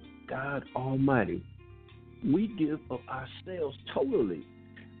to God Almighty, we give of ourselves totally.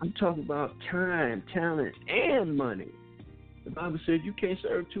 I'm talking about time, talent, and money. The Bible says you can't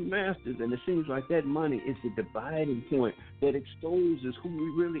serve two masters, and it seems like that money is the dividing point that exposes who we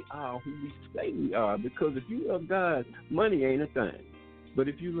really are, who we say we are. Because if you love God, money ain't a thing. But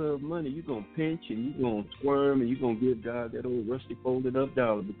if you love money, you're going to pinch and you're going to squirm and you're going to give God that old rusty folded up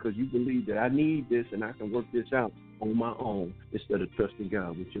dollar because you believe that I need this and I can work this out on my own instead of trusting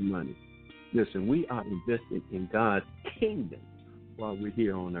God with your money. Listen, we are invested in God's kingdom while we're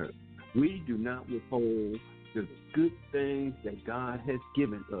here on earth. We do not withhold the good things that God has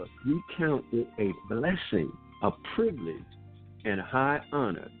given us. We count it a blessing, a privilege, and a high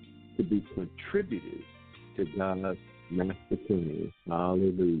honor to be contributors to God's master plan.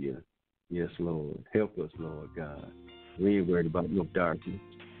 Hallelujah. Yes, Lord. Help us, Lord God. We ain't worried about no darkness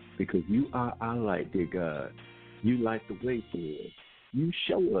because you are our light, dear God. You light the way for us. You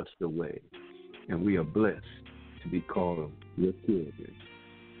show us the way. And we are blessed to be called your children.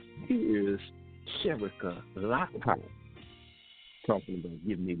 Here's Sherika Lockhart talking about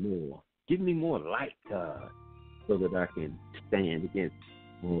give me more. Give me more light, God, so that I can stand against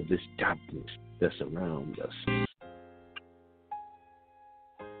all this darkness that's around us.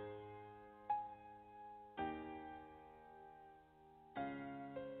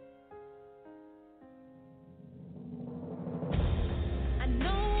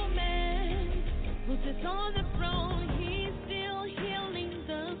 On the throne, he's still healing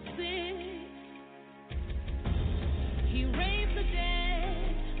the sick. He raised the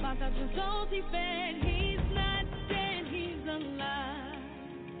dead, 5,000 souls he fed. He's not dead, he's alive.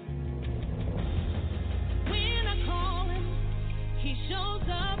 When I call him, he shows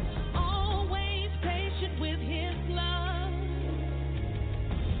up, always patient with his love.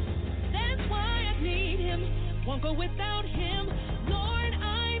 That's why I need him, won't go without him. Lord,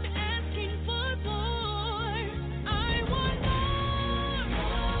 I'm asking for more.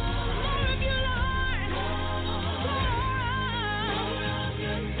 More of you, Lord. More.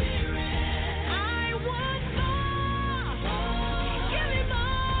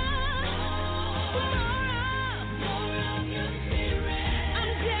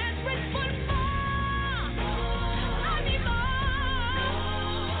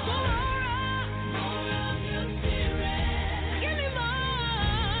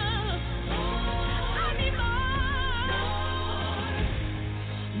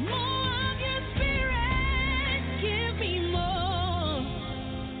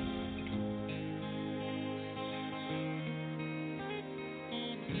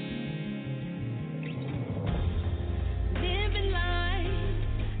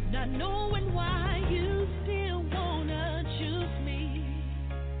 not knowing why you still wanna choose me.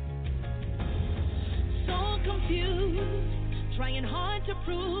 So confused, trying hard to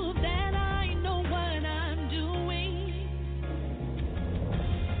prove that I know what I'm doing.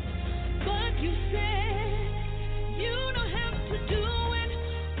 But you said you don't have to do it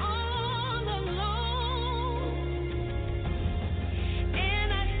all alone.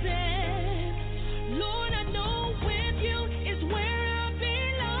 And I said, Lord, I know with you is where I belong.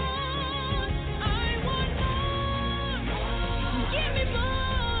 I want more. Give me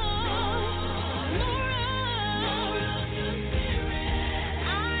more. More of your spirit.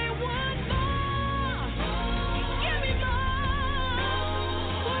 I want more. Give me more.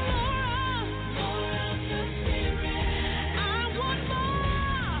 More of your spirit. I want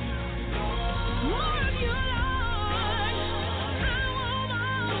more. More of you, Lord. I want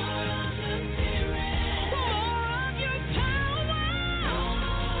more of your spirit. More of your power.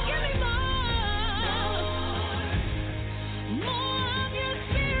 Give me more. More of your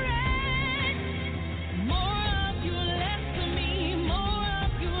spirit. More of you, less of me. More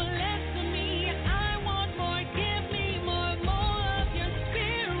of you, less of me. I want more. Give me more. More of your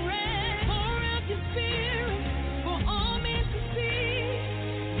spirit. More of your spirit for all men to see.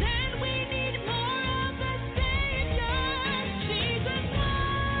 Then we need more of the Savior. Jesus,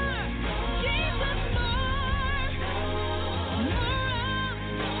 more. Jesus, more. More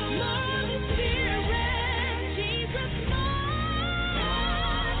of the Spirit. Jesus, more.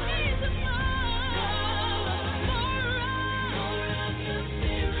 Jesus, more. More of your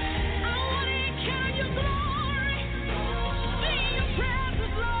Spirit. I want to encounter your glory. Be in your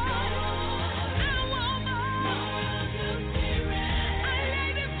presence, Lord. I want more of your Spirit. I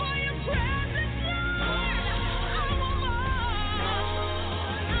lay before your presence, Lord. I want more.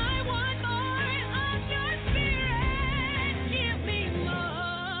 I want more of your Spirit. Give me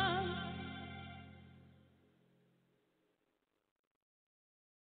more.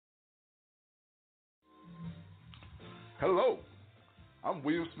 Hello, I'm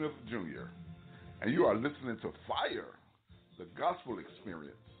William Smith Jr., and you are listening to Fire, the Gospel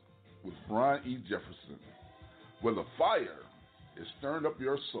Experience with Brian E. Jefferson, where the fire is stirring up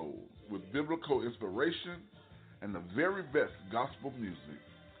your soul with biblical inspiration and the very best gospel music.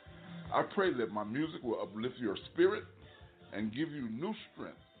 I pray that my music will uplift your spirit and give you new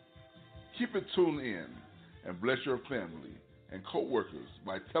strength. Keep it tuned in and bless your family and co-workers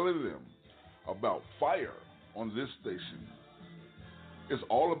by telling them about Fire on this station. It's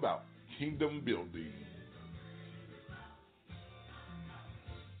all about kingdom building.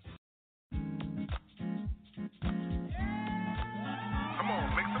 Come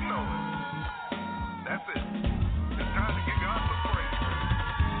on, make some noise. That's it. It's time to give God some praise.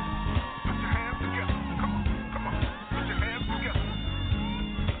 Put your hands together. Come on, come on. Put your hands together.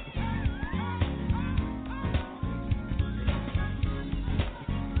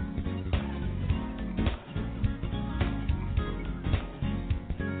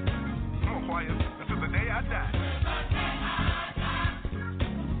 Come on, choir. This is the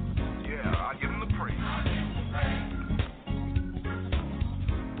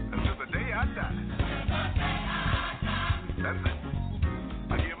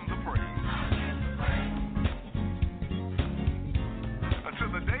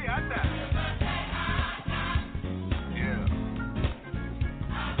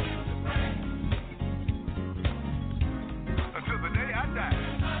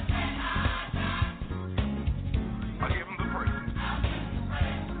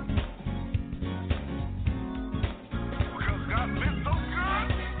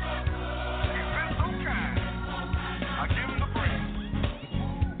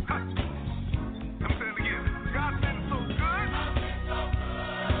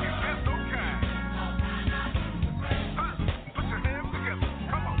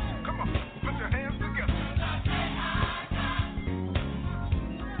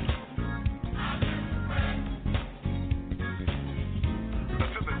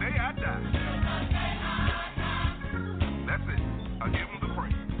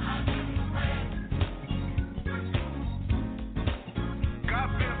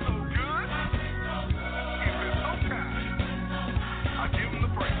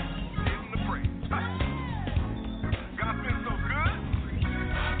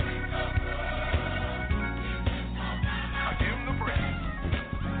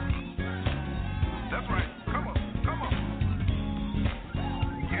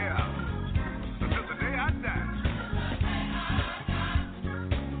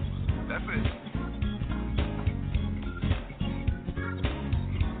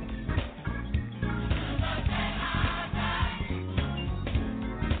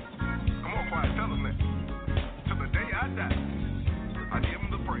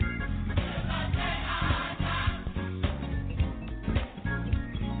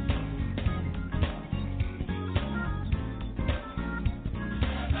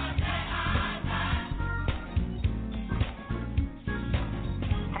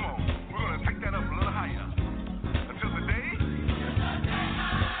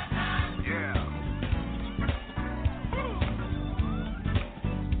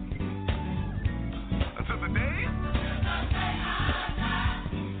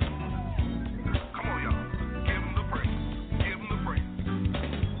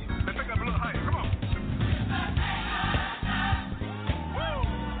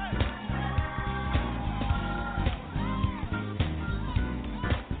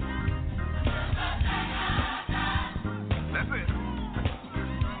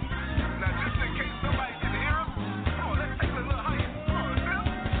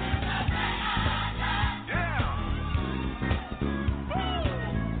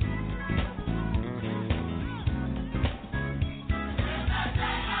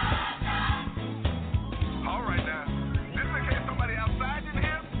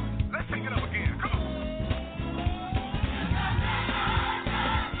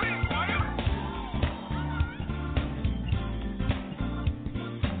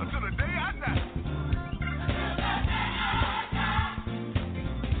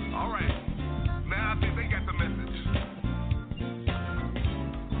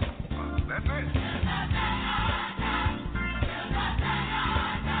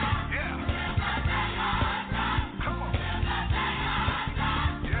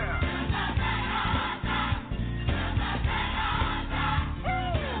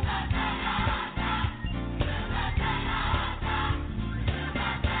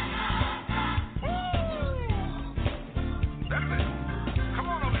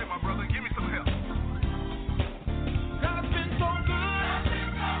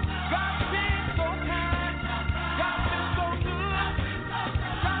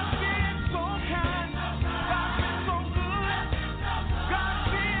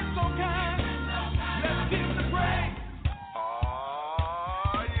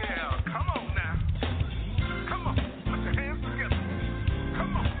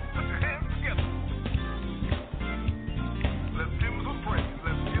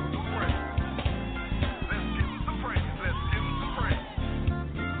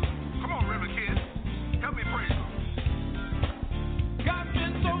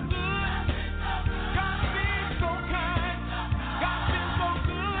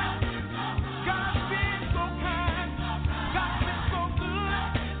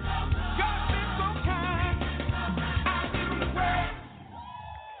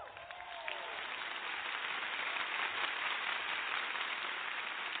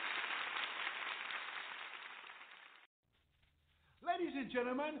Ladies and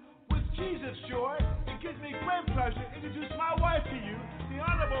gentlemen, with Jesus joy, it gives me great pleasure to introduce my wife to you, the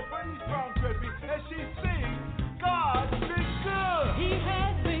Honorable Bernice Brown Crispy, as she sings, God's been good. He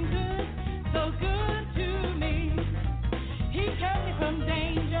has been good, so good to me. He kept me from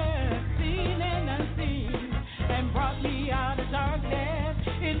danger, seen and unseen, and brought me out of darkness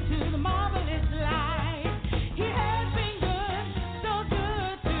into the marvelous light. He has been good, so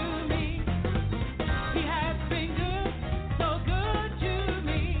good to me. He has been good, so good to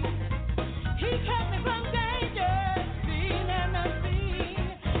me. He kept me from danger, seen and unseen,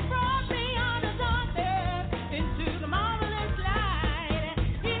 brought me out of darkness into the marvelous light.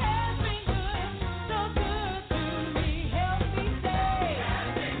 He has been good, so good to me. Help me say,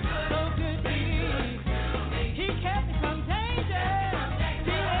 so good to me. He kept me from danger,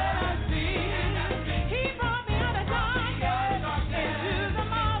 seen and unseen. He brought me out of darkness into the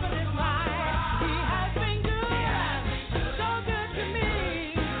marvelous light. He has been good, so good to me.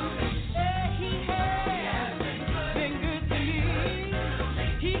 Yeah, he has been good to me.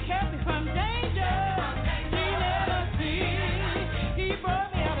 He kept me from danger, seen and unseen. He brought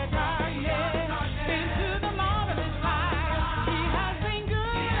me out of darkness into the marvelous light. He has been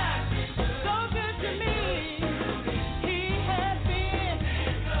good, so good to me. He has been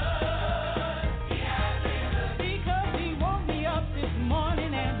because he woke me up this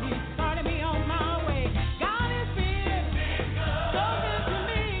morning and he started me on my way. God has been so good to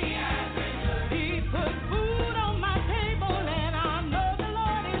me. He put food on my table and I know the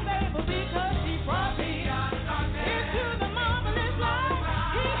Lord is able because he brought me into the marvelous light.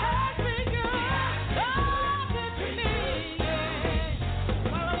 He has been good, so good to me.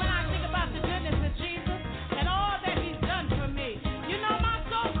 Yeah. Well, when I think about the goodness of Jesus and all that he's done for me, you know my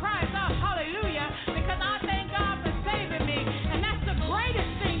soul cries out hallelujah because I thank God for saving me. And that's the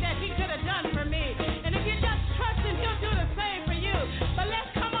greatest thing that he could have done for me. And if you just trust him, he'll do the same for you. But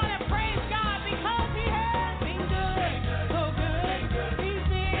let's come on and praise God because he has been good, so good. He's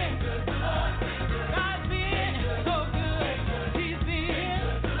been, God's been so good. He's been,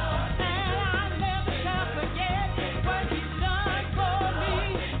 and I never shall forget what he's done for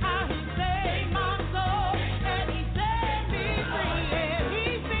me. How he saved my soul and he set me free. Yeah,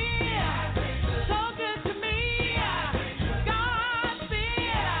 he's been so good to me. God's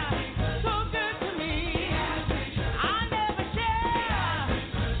been so good to me. I never shall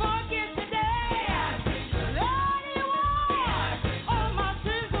forget the day that he was on my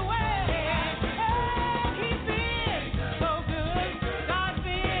sins away. Hey, he's been so good. God's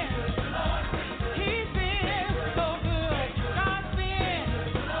been, he's been so good. God's been,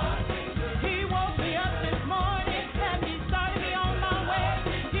 he woke me up this morning and he started me on my way.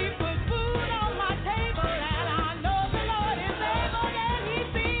 He put food on my table and I know the Lord is able. That he's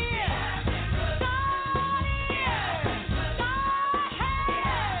been, God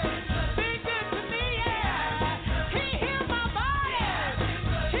has been good to me. Yeah, he healed my body,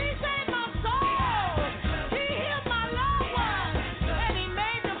 he saved my soul, he healed my loved ones and he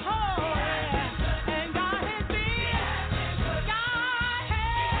made them whole. Yeah. And God has been,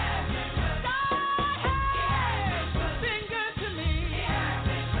 God has been good to me.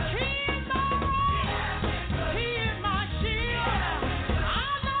 He is my rock, he is my shield. I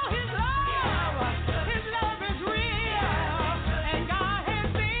know his love is real. And God has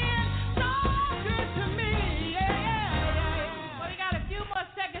been so good to me. Yeah. Well, we got a few more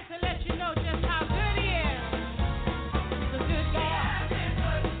seconds to let you know just how good he is. He's a good God.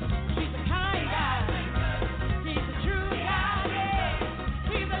 He's a kind God. He's a true God. Yeah.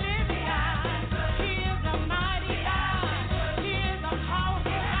 He's a living God. He is a mighty God. He is a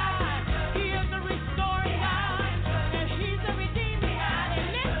powerful God. He is a restoring God. And he's a redeeming God. And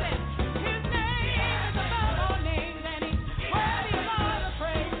listen, his name is above all names and he's worthy of all the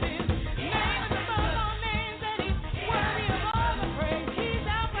praise. His name is above all names and he's worthy of all the praise. He's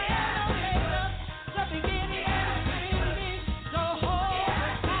Alpha and Omega, the beginning and the ending.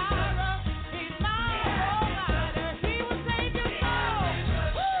 Jehovah Jireh, he's my provider. He will save your soul.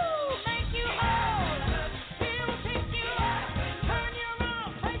 Woo! Make you whole. He will pick you up, turn you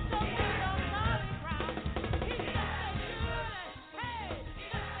around, place your feet on solid ground. He's just that good. Hey,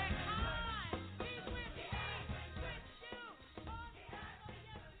 just that kind. He's with me, with you.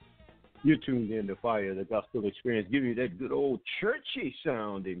 You're tuned in to Fire, the Gospel Experience, giving you that good old churchy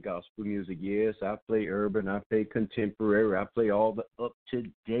sound in gospel music. Yes, I play urban, I play contemporary, I play all the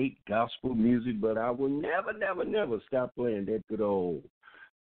up-to-date gospel music, but I will never, never, never stop playing that good old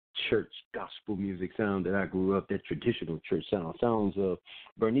church gospel music sound that I grew up, that traditional church sound. Sounds of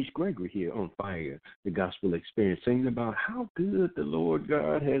Bernice Gregory here on Fire, the Gospel Experience, singing about how good the Lord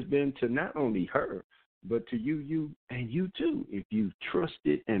God has been to not only her, but to you too, if you trust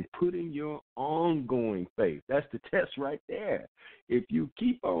it and put in your ongoing faith. That's the test right there. If you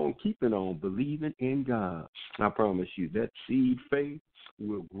keep on keeping on believing in God, I promise you that seed faith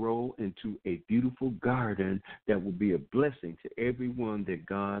will grow into a beautiful garden that will be a blessing to everyone that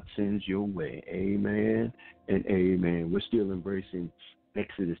God sends your way. Amen and amen. We're still embracing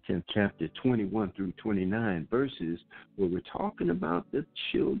Exodus 10th chapter 21 through 29 verses where we're talking about the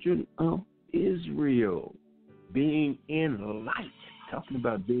children of Israel being in light, talking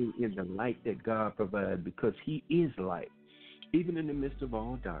about being in the light that God provides because he is light, even in the midst of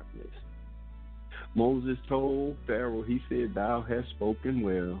all darkness. Moses told Pharaoh, he said, "Thou hast spoken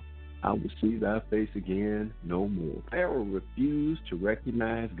well. I will see thy face again no more." Pharaoh refused to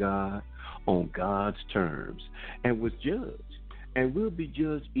recognize God on God's terms and was judged and will be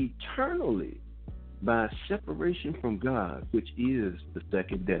judged eternally by separation from God, which is the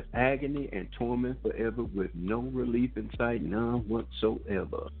second death, agony and torment forever with no relief in sight, none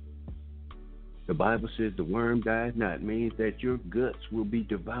whatsoever. The Bible says the worm dies not, means that your guts will be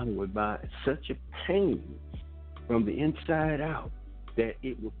devoured by such a pain from the inside out that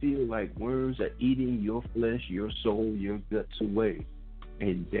it will feel like worms are eating your flesh, your soul, your guts away,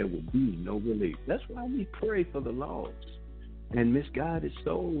 and there will be no relief. That's why we pray for the lost and misguided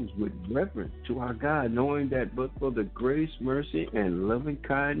souls with reverence to our God, knowing that but for the grace, mercy, and loving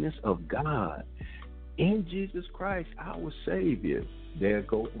kindness of God in Jesus Christ, our Savior, there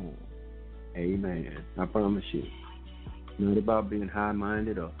go on. Amen. I promise you. It's not about being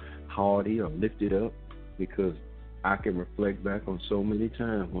high-minded or haughty or lifted up, because I can reflect back on so many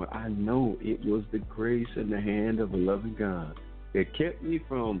times where I know it was the grace and the hand of a loving God that kept me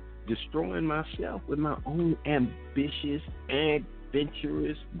from destroying myself with my own ambitious,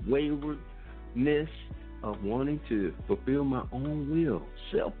 adventurous waywardness of wanting to fulfill my own will,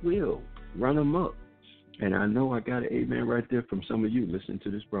 self-will, run amok. And I know I got an amen right there from some of you listening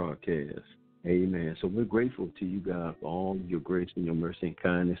to this broadcast. Amen. So we're grateful to you, God, for all your grace and your mercy and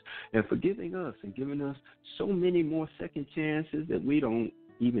kindness and for giving us and giving us so many more second chances that we don't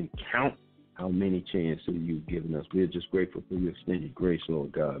even count how many chances you've given us. We're just grateful for your extended grace,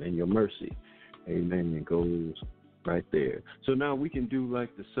 Lord God, and your mercy. Amen. It goes right there. So now we can do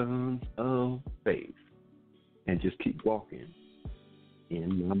like the sons of faith and just keep walking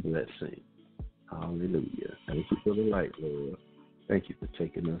in my blessing. Hallelujah. Thank you for the light, Lord. Thank you for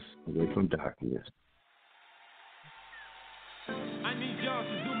taking us away from darkness. I need y'all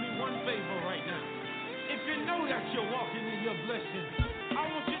to do me one favor right now. If you know that you're walking in your blessing, I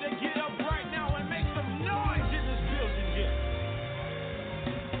want you to get up right now and make some noise in this building here.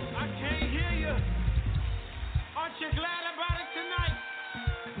 I can't hear you. Aren't you glad about it tonight?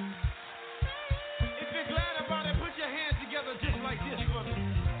 If you're glad about it, put your hands together just like this for me.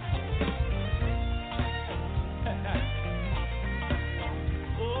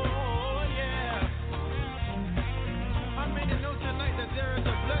 Oh, yeah. How many know tonight that there is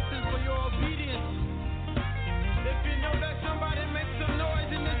a blessing for your obedience? If you know that, somebody make some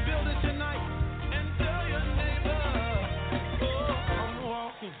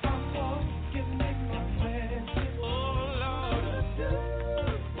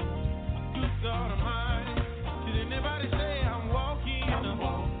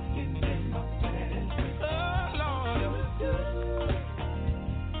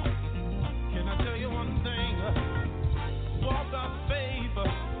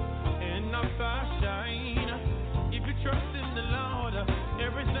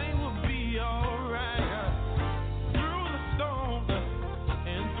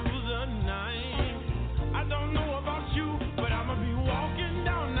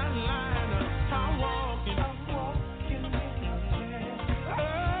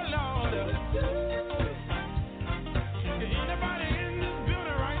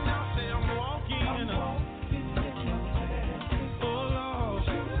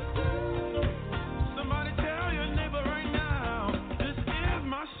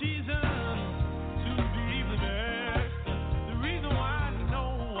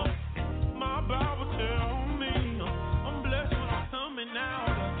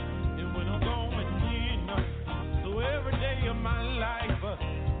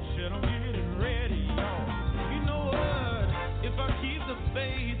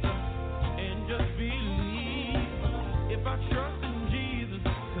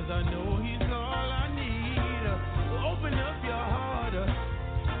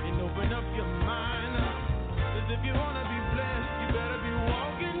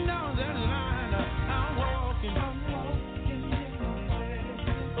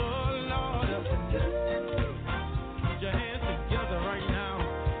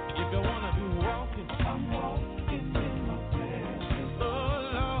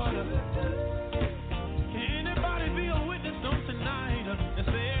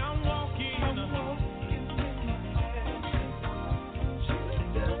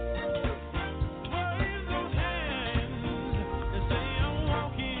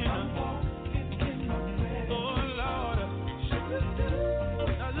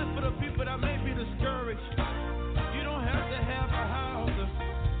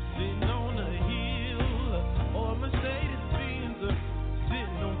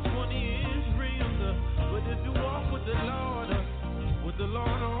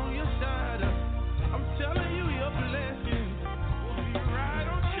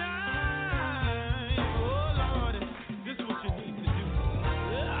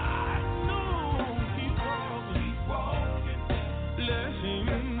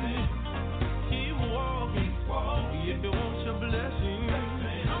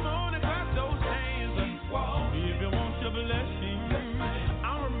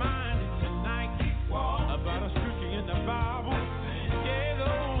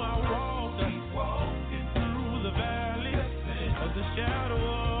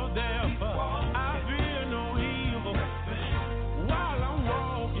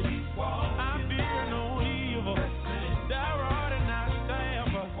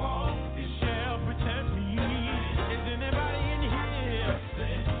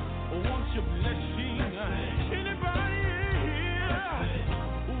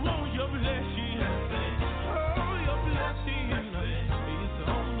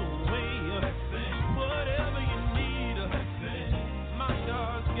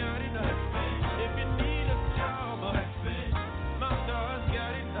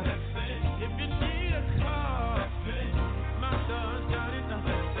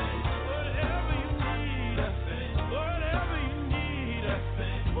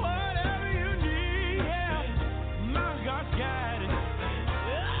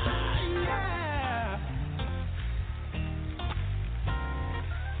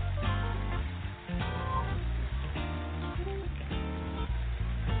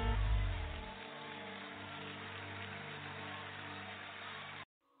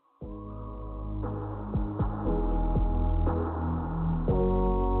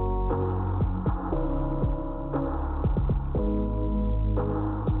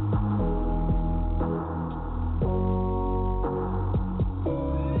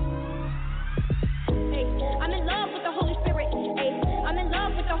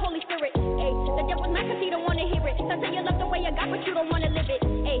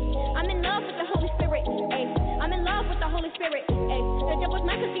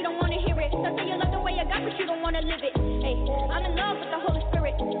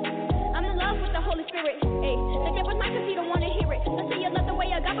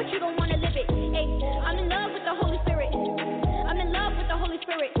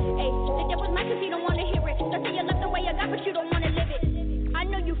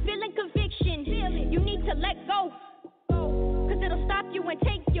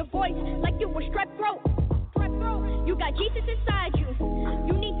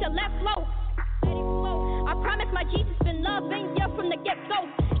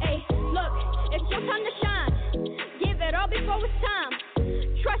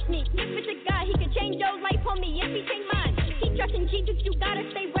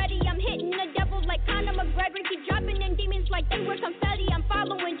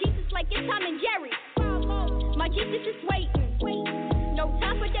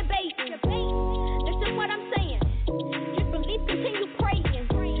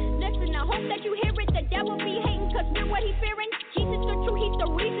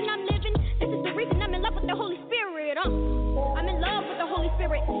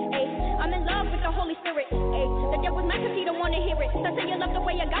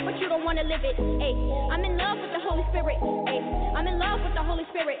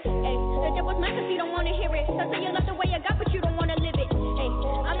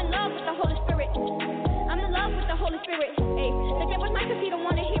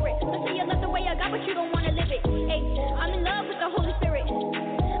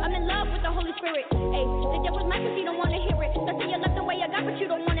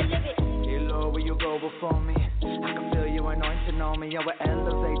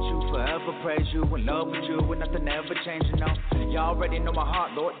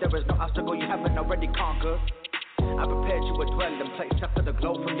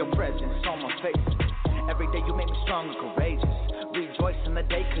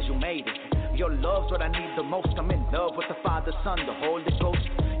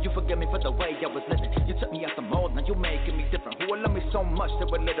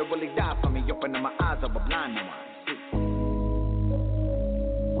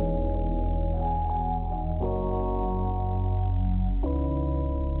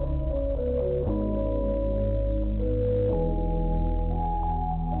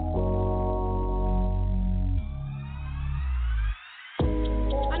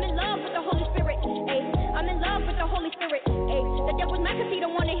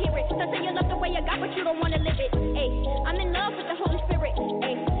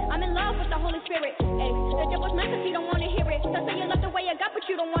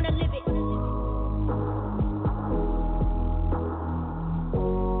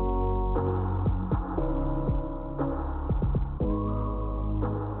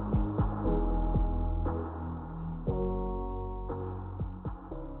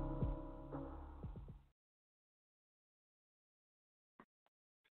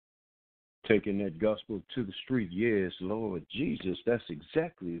Taking that gospel to the street. Yes, Lord Jesus, that's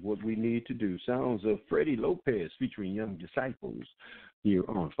exactly what we need to do. Sounds of Freddie Lopez featuring young disciples here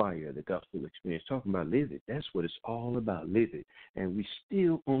on Fire, the Gospel Experience, talking about live it. That's what it's all about, live it. And we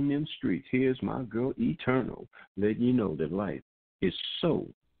still on them streets. Here's my girl Eternal, letting you know that life is so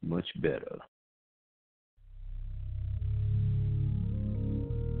much better.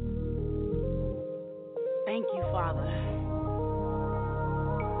 Thank you, Father.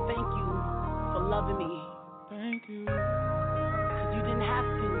 Thank you for loving me. Thank you. 'Cause you didn't have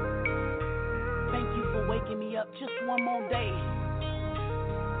to. Thank you for waking me up just one more day.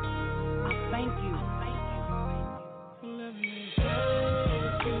 I thank you. For letting me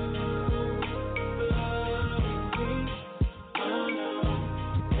thank you. For loving me. I know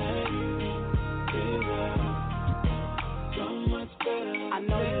that you deserve so much better. I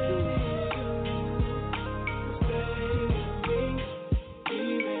know you do.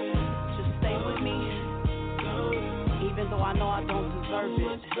 Just stay with me, even though I know I don't deserve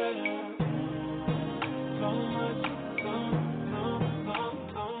it. So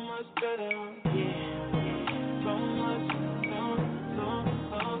much better. Yeah. So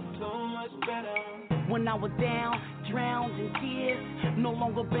much better. When I was down, drowned in tears, no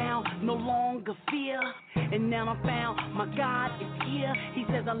longer bound, no longer fear. And now I'm found, my God is here. He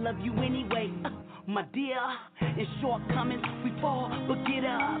says I love you anyway, my dear. In shortcomings, we fall, but get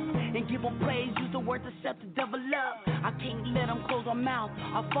up and give him praise. Use the word to shut the devil up. I can't let him close our mouth.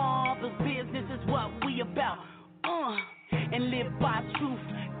 Our Father's business is what we about. And live by truth,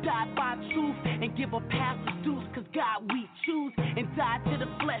 die by truth, and give a pastor's dues, 'cause God we choose, and die to the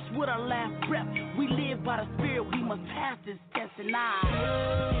flesh with our last breath. We live by the Spirit, we must pass this test, and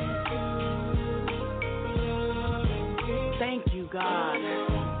thank you, God.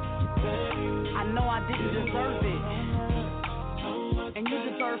 I know I didn't deserve it, and you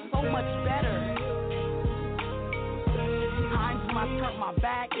deserve so much better. Times when I turned my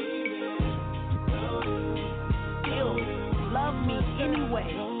back, still love me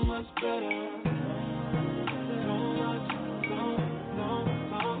anyway. So much better.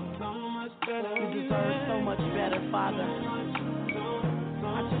 You deserve so much better, Father. I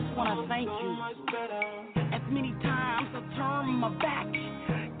just want to thank you. As many times I turned my back,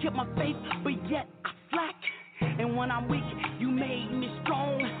 kept my faith, but yet I slack. And when I'm weak, you made me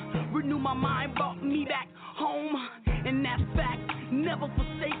strong. Renew my mind, brought me back home. And that fact, never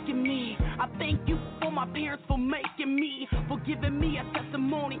forsaken me. I thank you for my parents for making me, for giving me a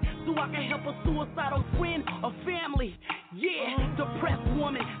testimony so I can help a suicidal friend or family. Yeah, depressed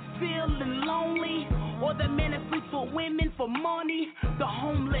woman feeling lonely, or the man that sleeps with women for money, the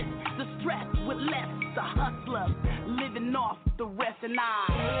homeless, the stressed with less, the hustlers living off the rest. And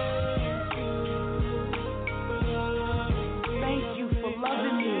thank you for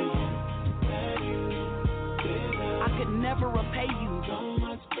loving me. I could never repay you,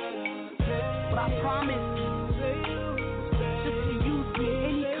 but I promise just to use me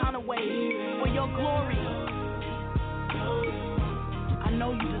any kind of way for your glory. I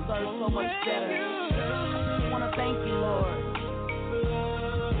know you deserve so much better. I want to thank you, Lord.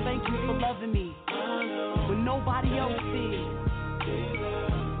 Thank you for loving me when nobody else did.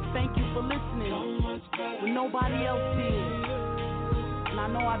 Thank you for listening when nobody else did. And I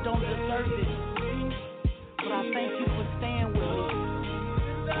know I don't deserve it, but I thank you for staying with me.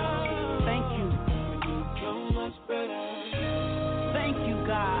 Thank you. Thank you,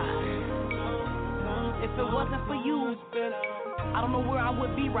 God. If it wasn't for you, I don't know where I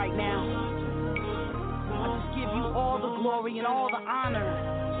would be right now. I just give you all the glory and all the honor.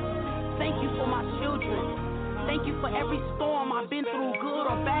 Thank you for my children. Thank you for every storm I've been through, good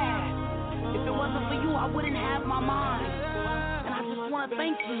or bad. If it wasn't for you, I wouldn't have my mind. And I just want to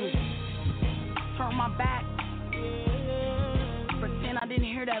thank you. Turn my back. Pretend I didn't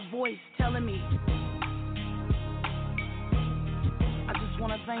hear that voice telling me. I just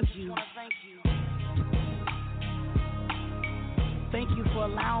want to thank you. Thank you for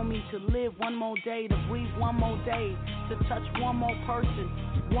allowing me to live one more day, to breathe one more day, to touch one more person,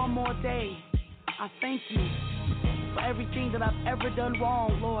 one more day. I thank you for everything that I've ever done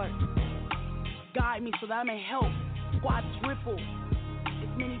wrong, Lord. Guide me so that I may help quadruple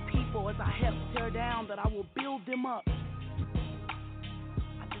as many people as I help tear down, that I will build them up. I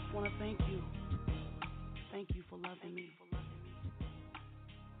just want to thank you. Thank you for loving me.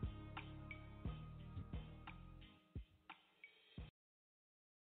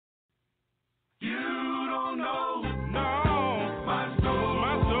 You don't know, no, my story.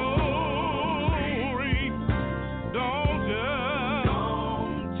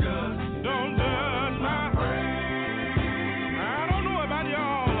 Don't judge my praise. I don't know about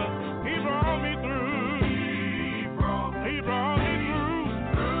y'all. He brought me through. He brought me through.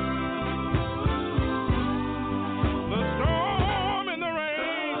 The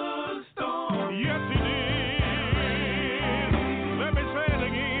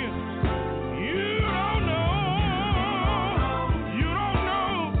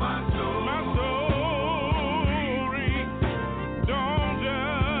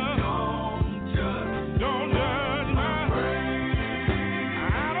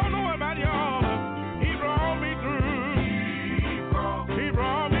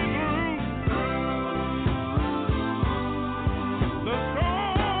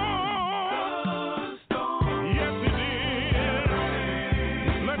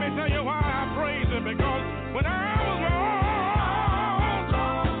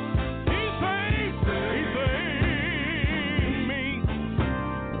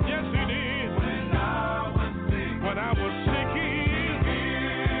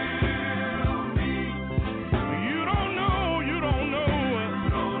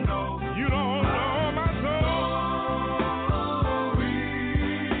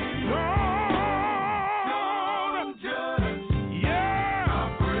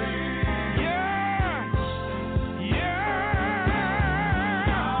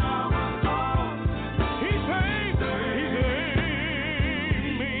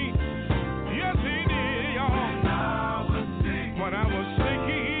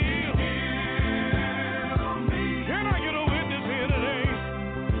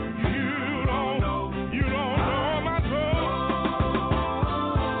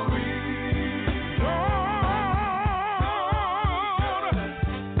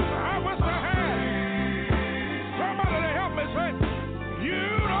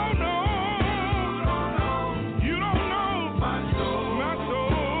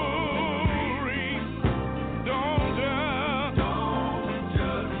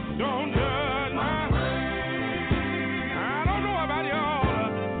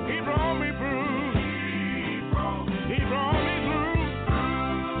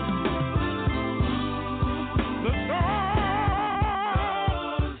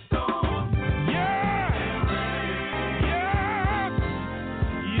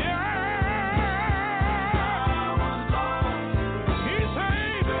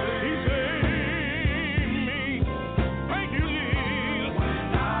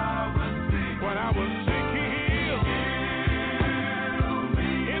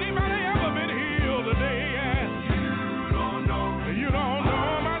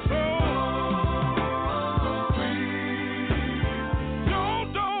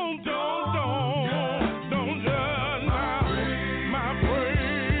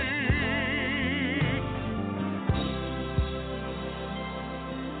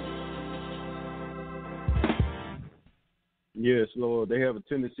Yes, Lord. They have a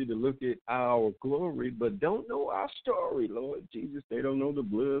tendency to look at our glory, but don't know our story, Lord Jesus. They don't know the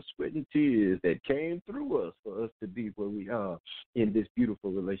blood, sweat, and tears that came through us for us to be where we are in this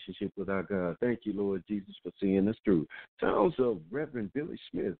beautiful relationship with our God. Thank you, Lord Jesus, for seeing us through. Sounds of Reverend Billy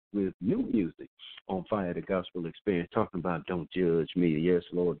Smith with new music on Fire the Gospel Experience, talking about Don't Judge Me. Yes,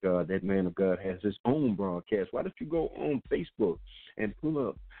 Lord God, that man of God has his own broadcast. Why don't you go on Facebook and pull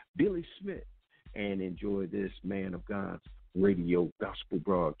up Billy Smith and enjoy this man of God's radio gospel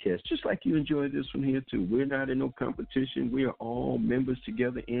broadcast, just like you enjoy this one here too. We're not in no competition. We are all members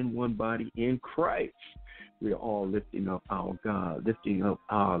together in one body in Christ. We are all lifting up our God, lifting up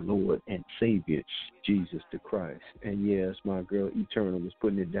our Lord and Savior, Jesus the Christ. And yes, my girl Eternal was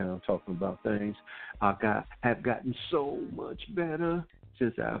putting it down, talking about things have gotten so much better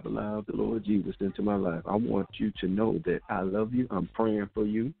since I've allowed the Lord Jesus into my life. I want you to know that I love you. I'm praying for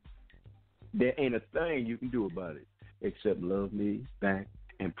you. There ain't a thing you can do about it except love me back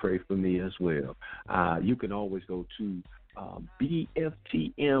and pray for me as well. You can always go to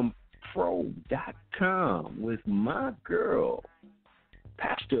BFTMpro.com with my girl,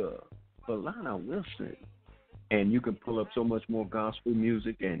 Pastor Valana Wilson. And you can pull up so much more gospel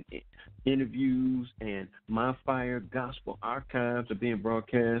music and interviews, and My Fire Gospel Archives are being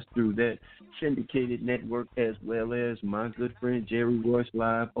broadcast through that syndicated network, as well as my good friend Jerry Royce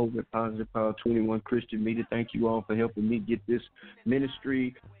live over at Positive Power 21 Christian Media. Thank you all for helping me get this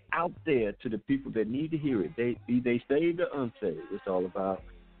ministry out there to the people that need to hear it. They saved or unsaved. It's all about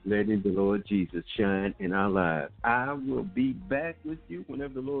letting the Lord Jesus shine in our lives. I will be back with you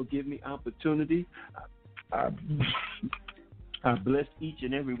whenever the Lord give me opportunity. I bless each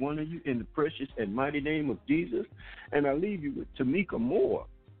and every one of you in the precious and mighty name of Jesus. And I leave you with Tamika Moore.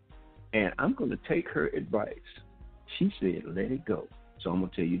 And I'm going to take her advice. She said, let it go. So I'm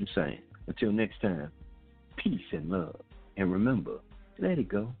going to tell you the same. Until next time, peace and love. And remember, let it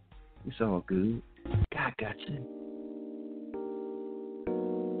go. It's all good. God got you.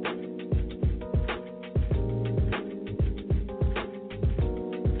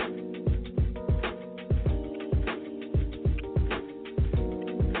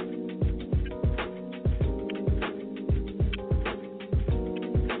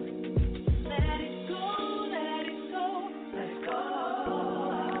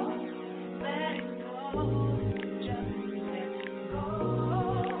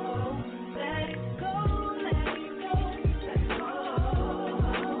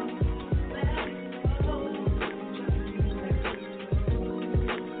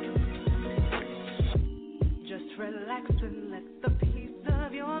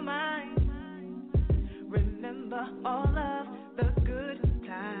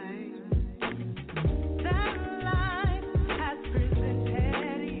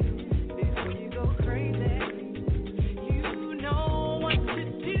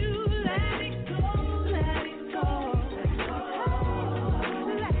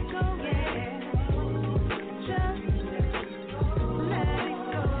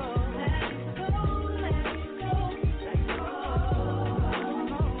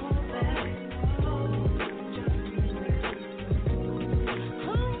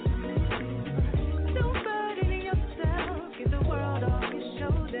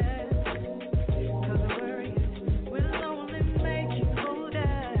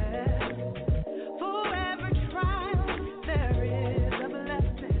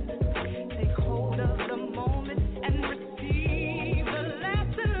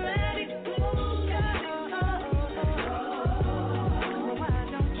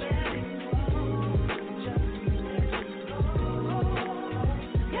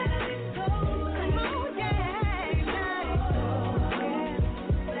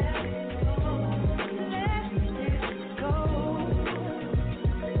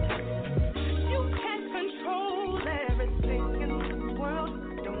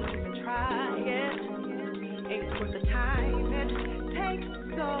 Ain't worth the time it takes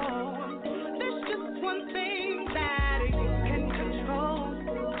so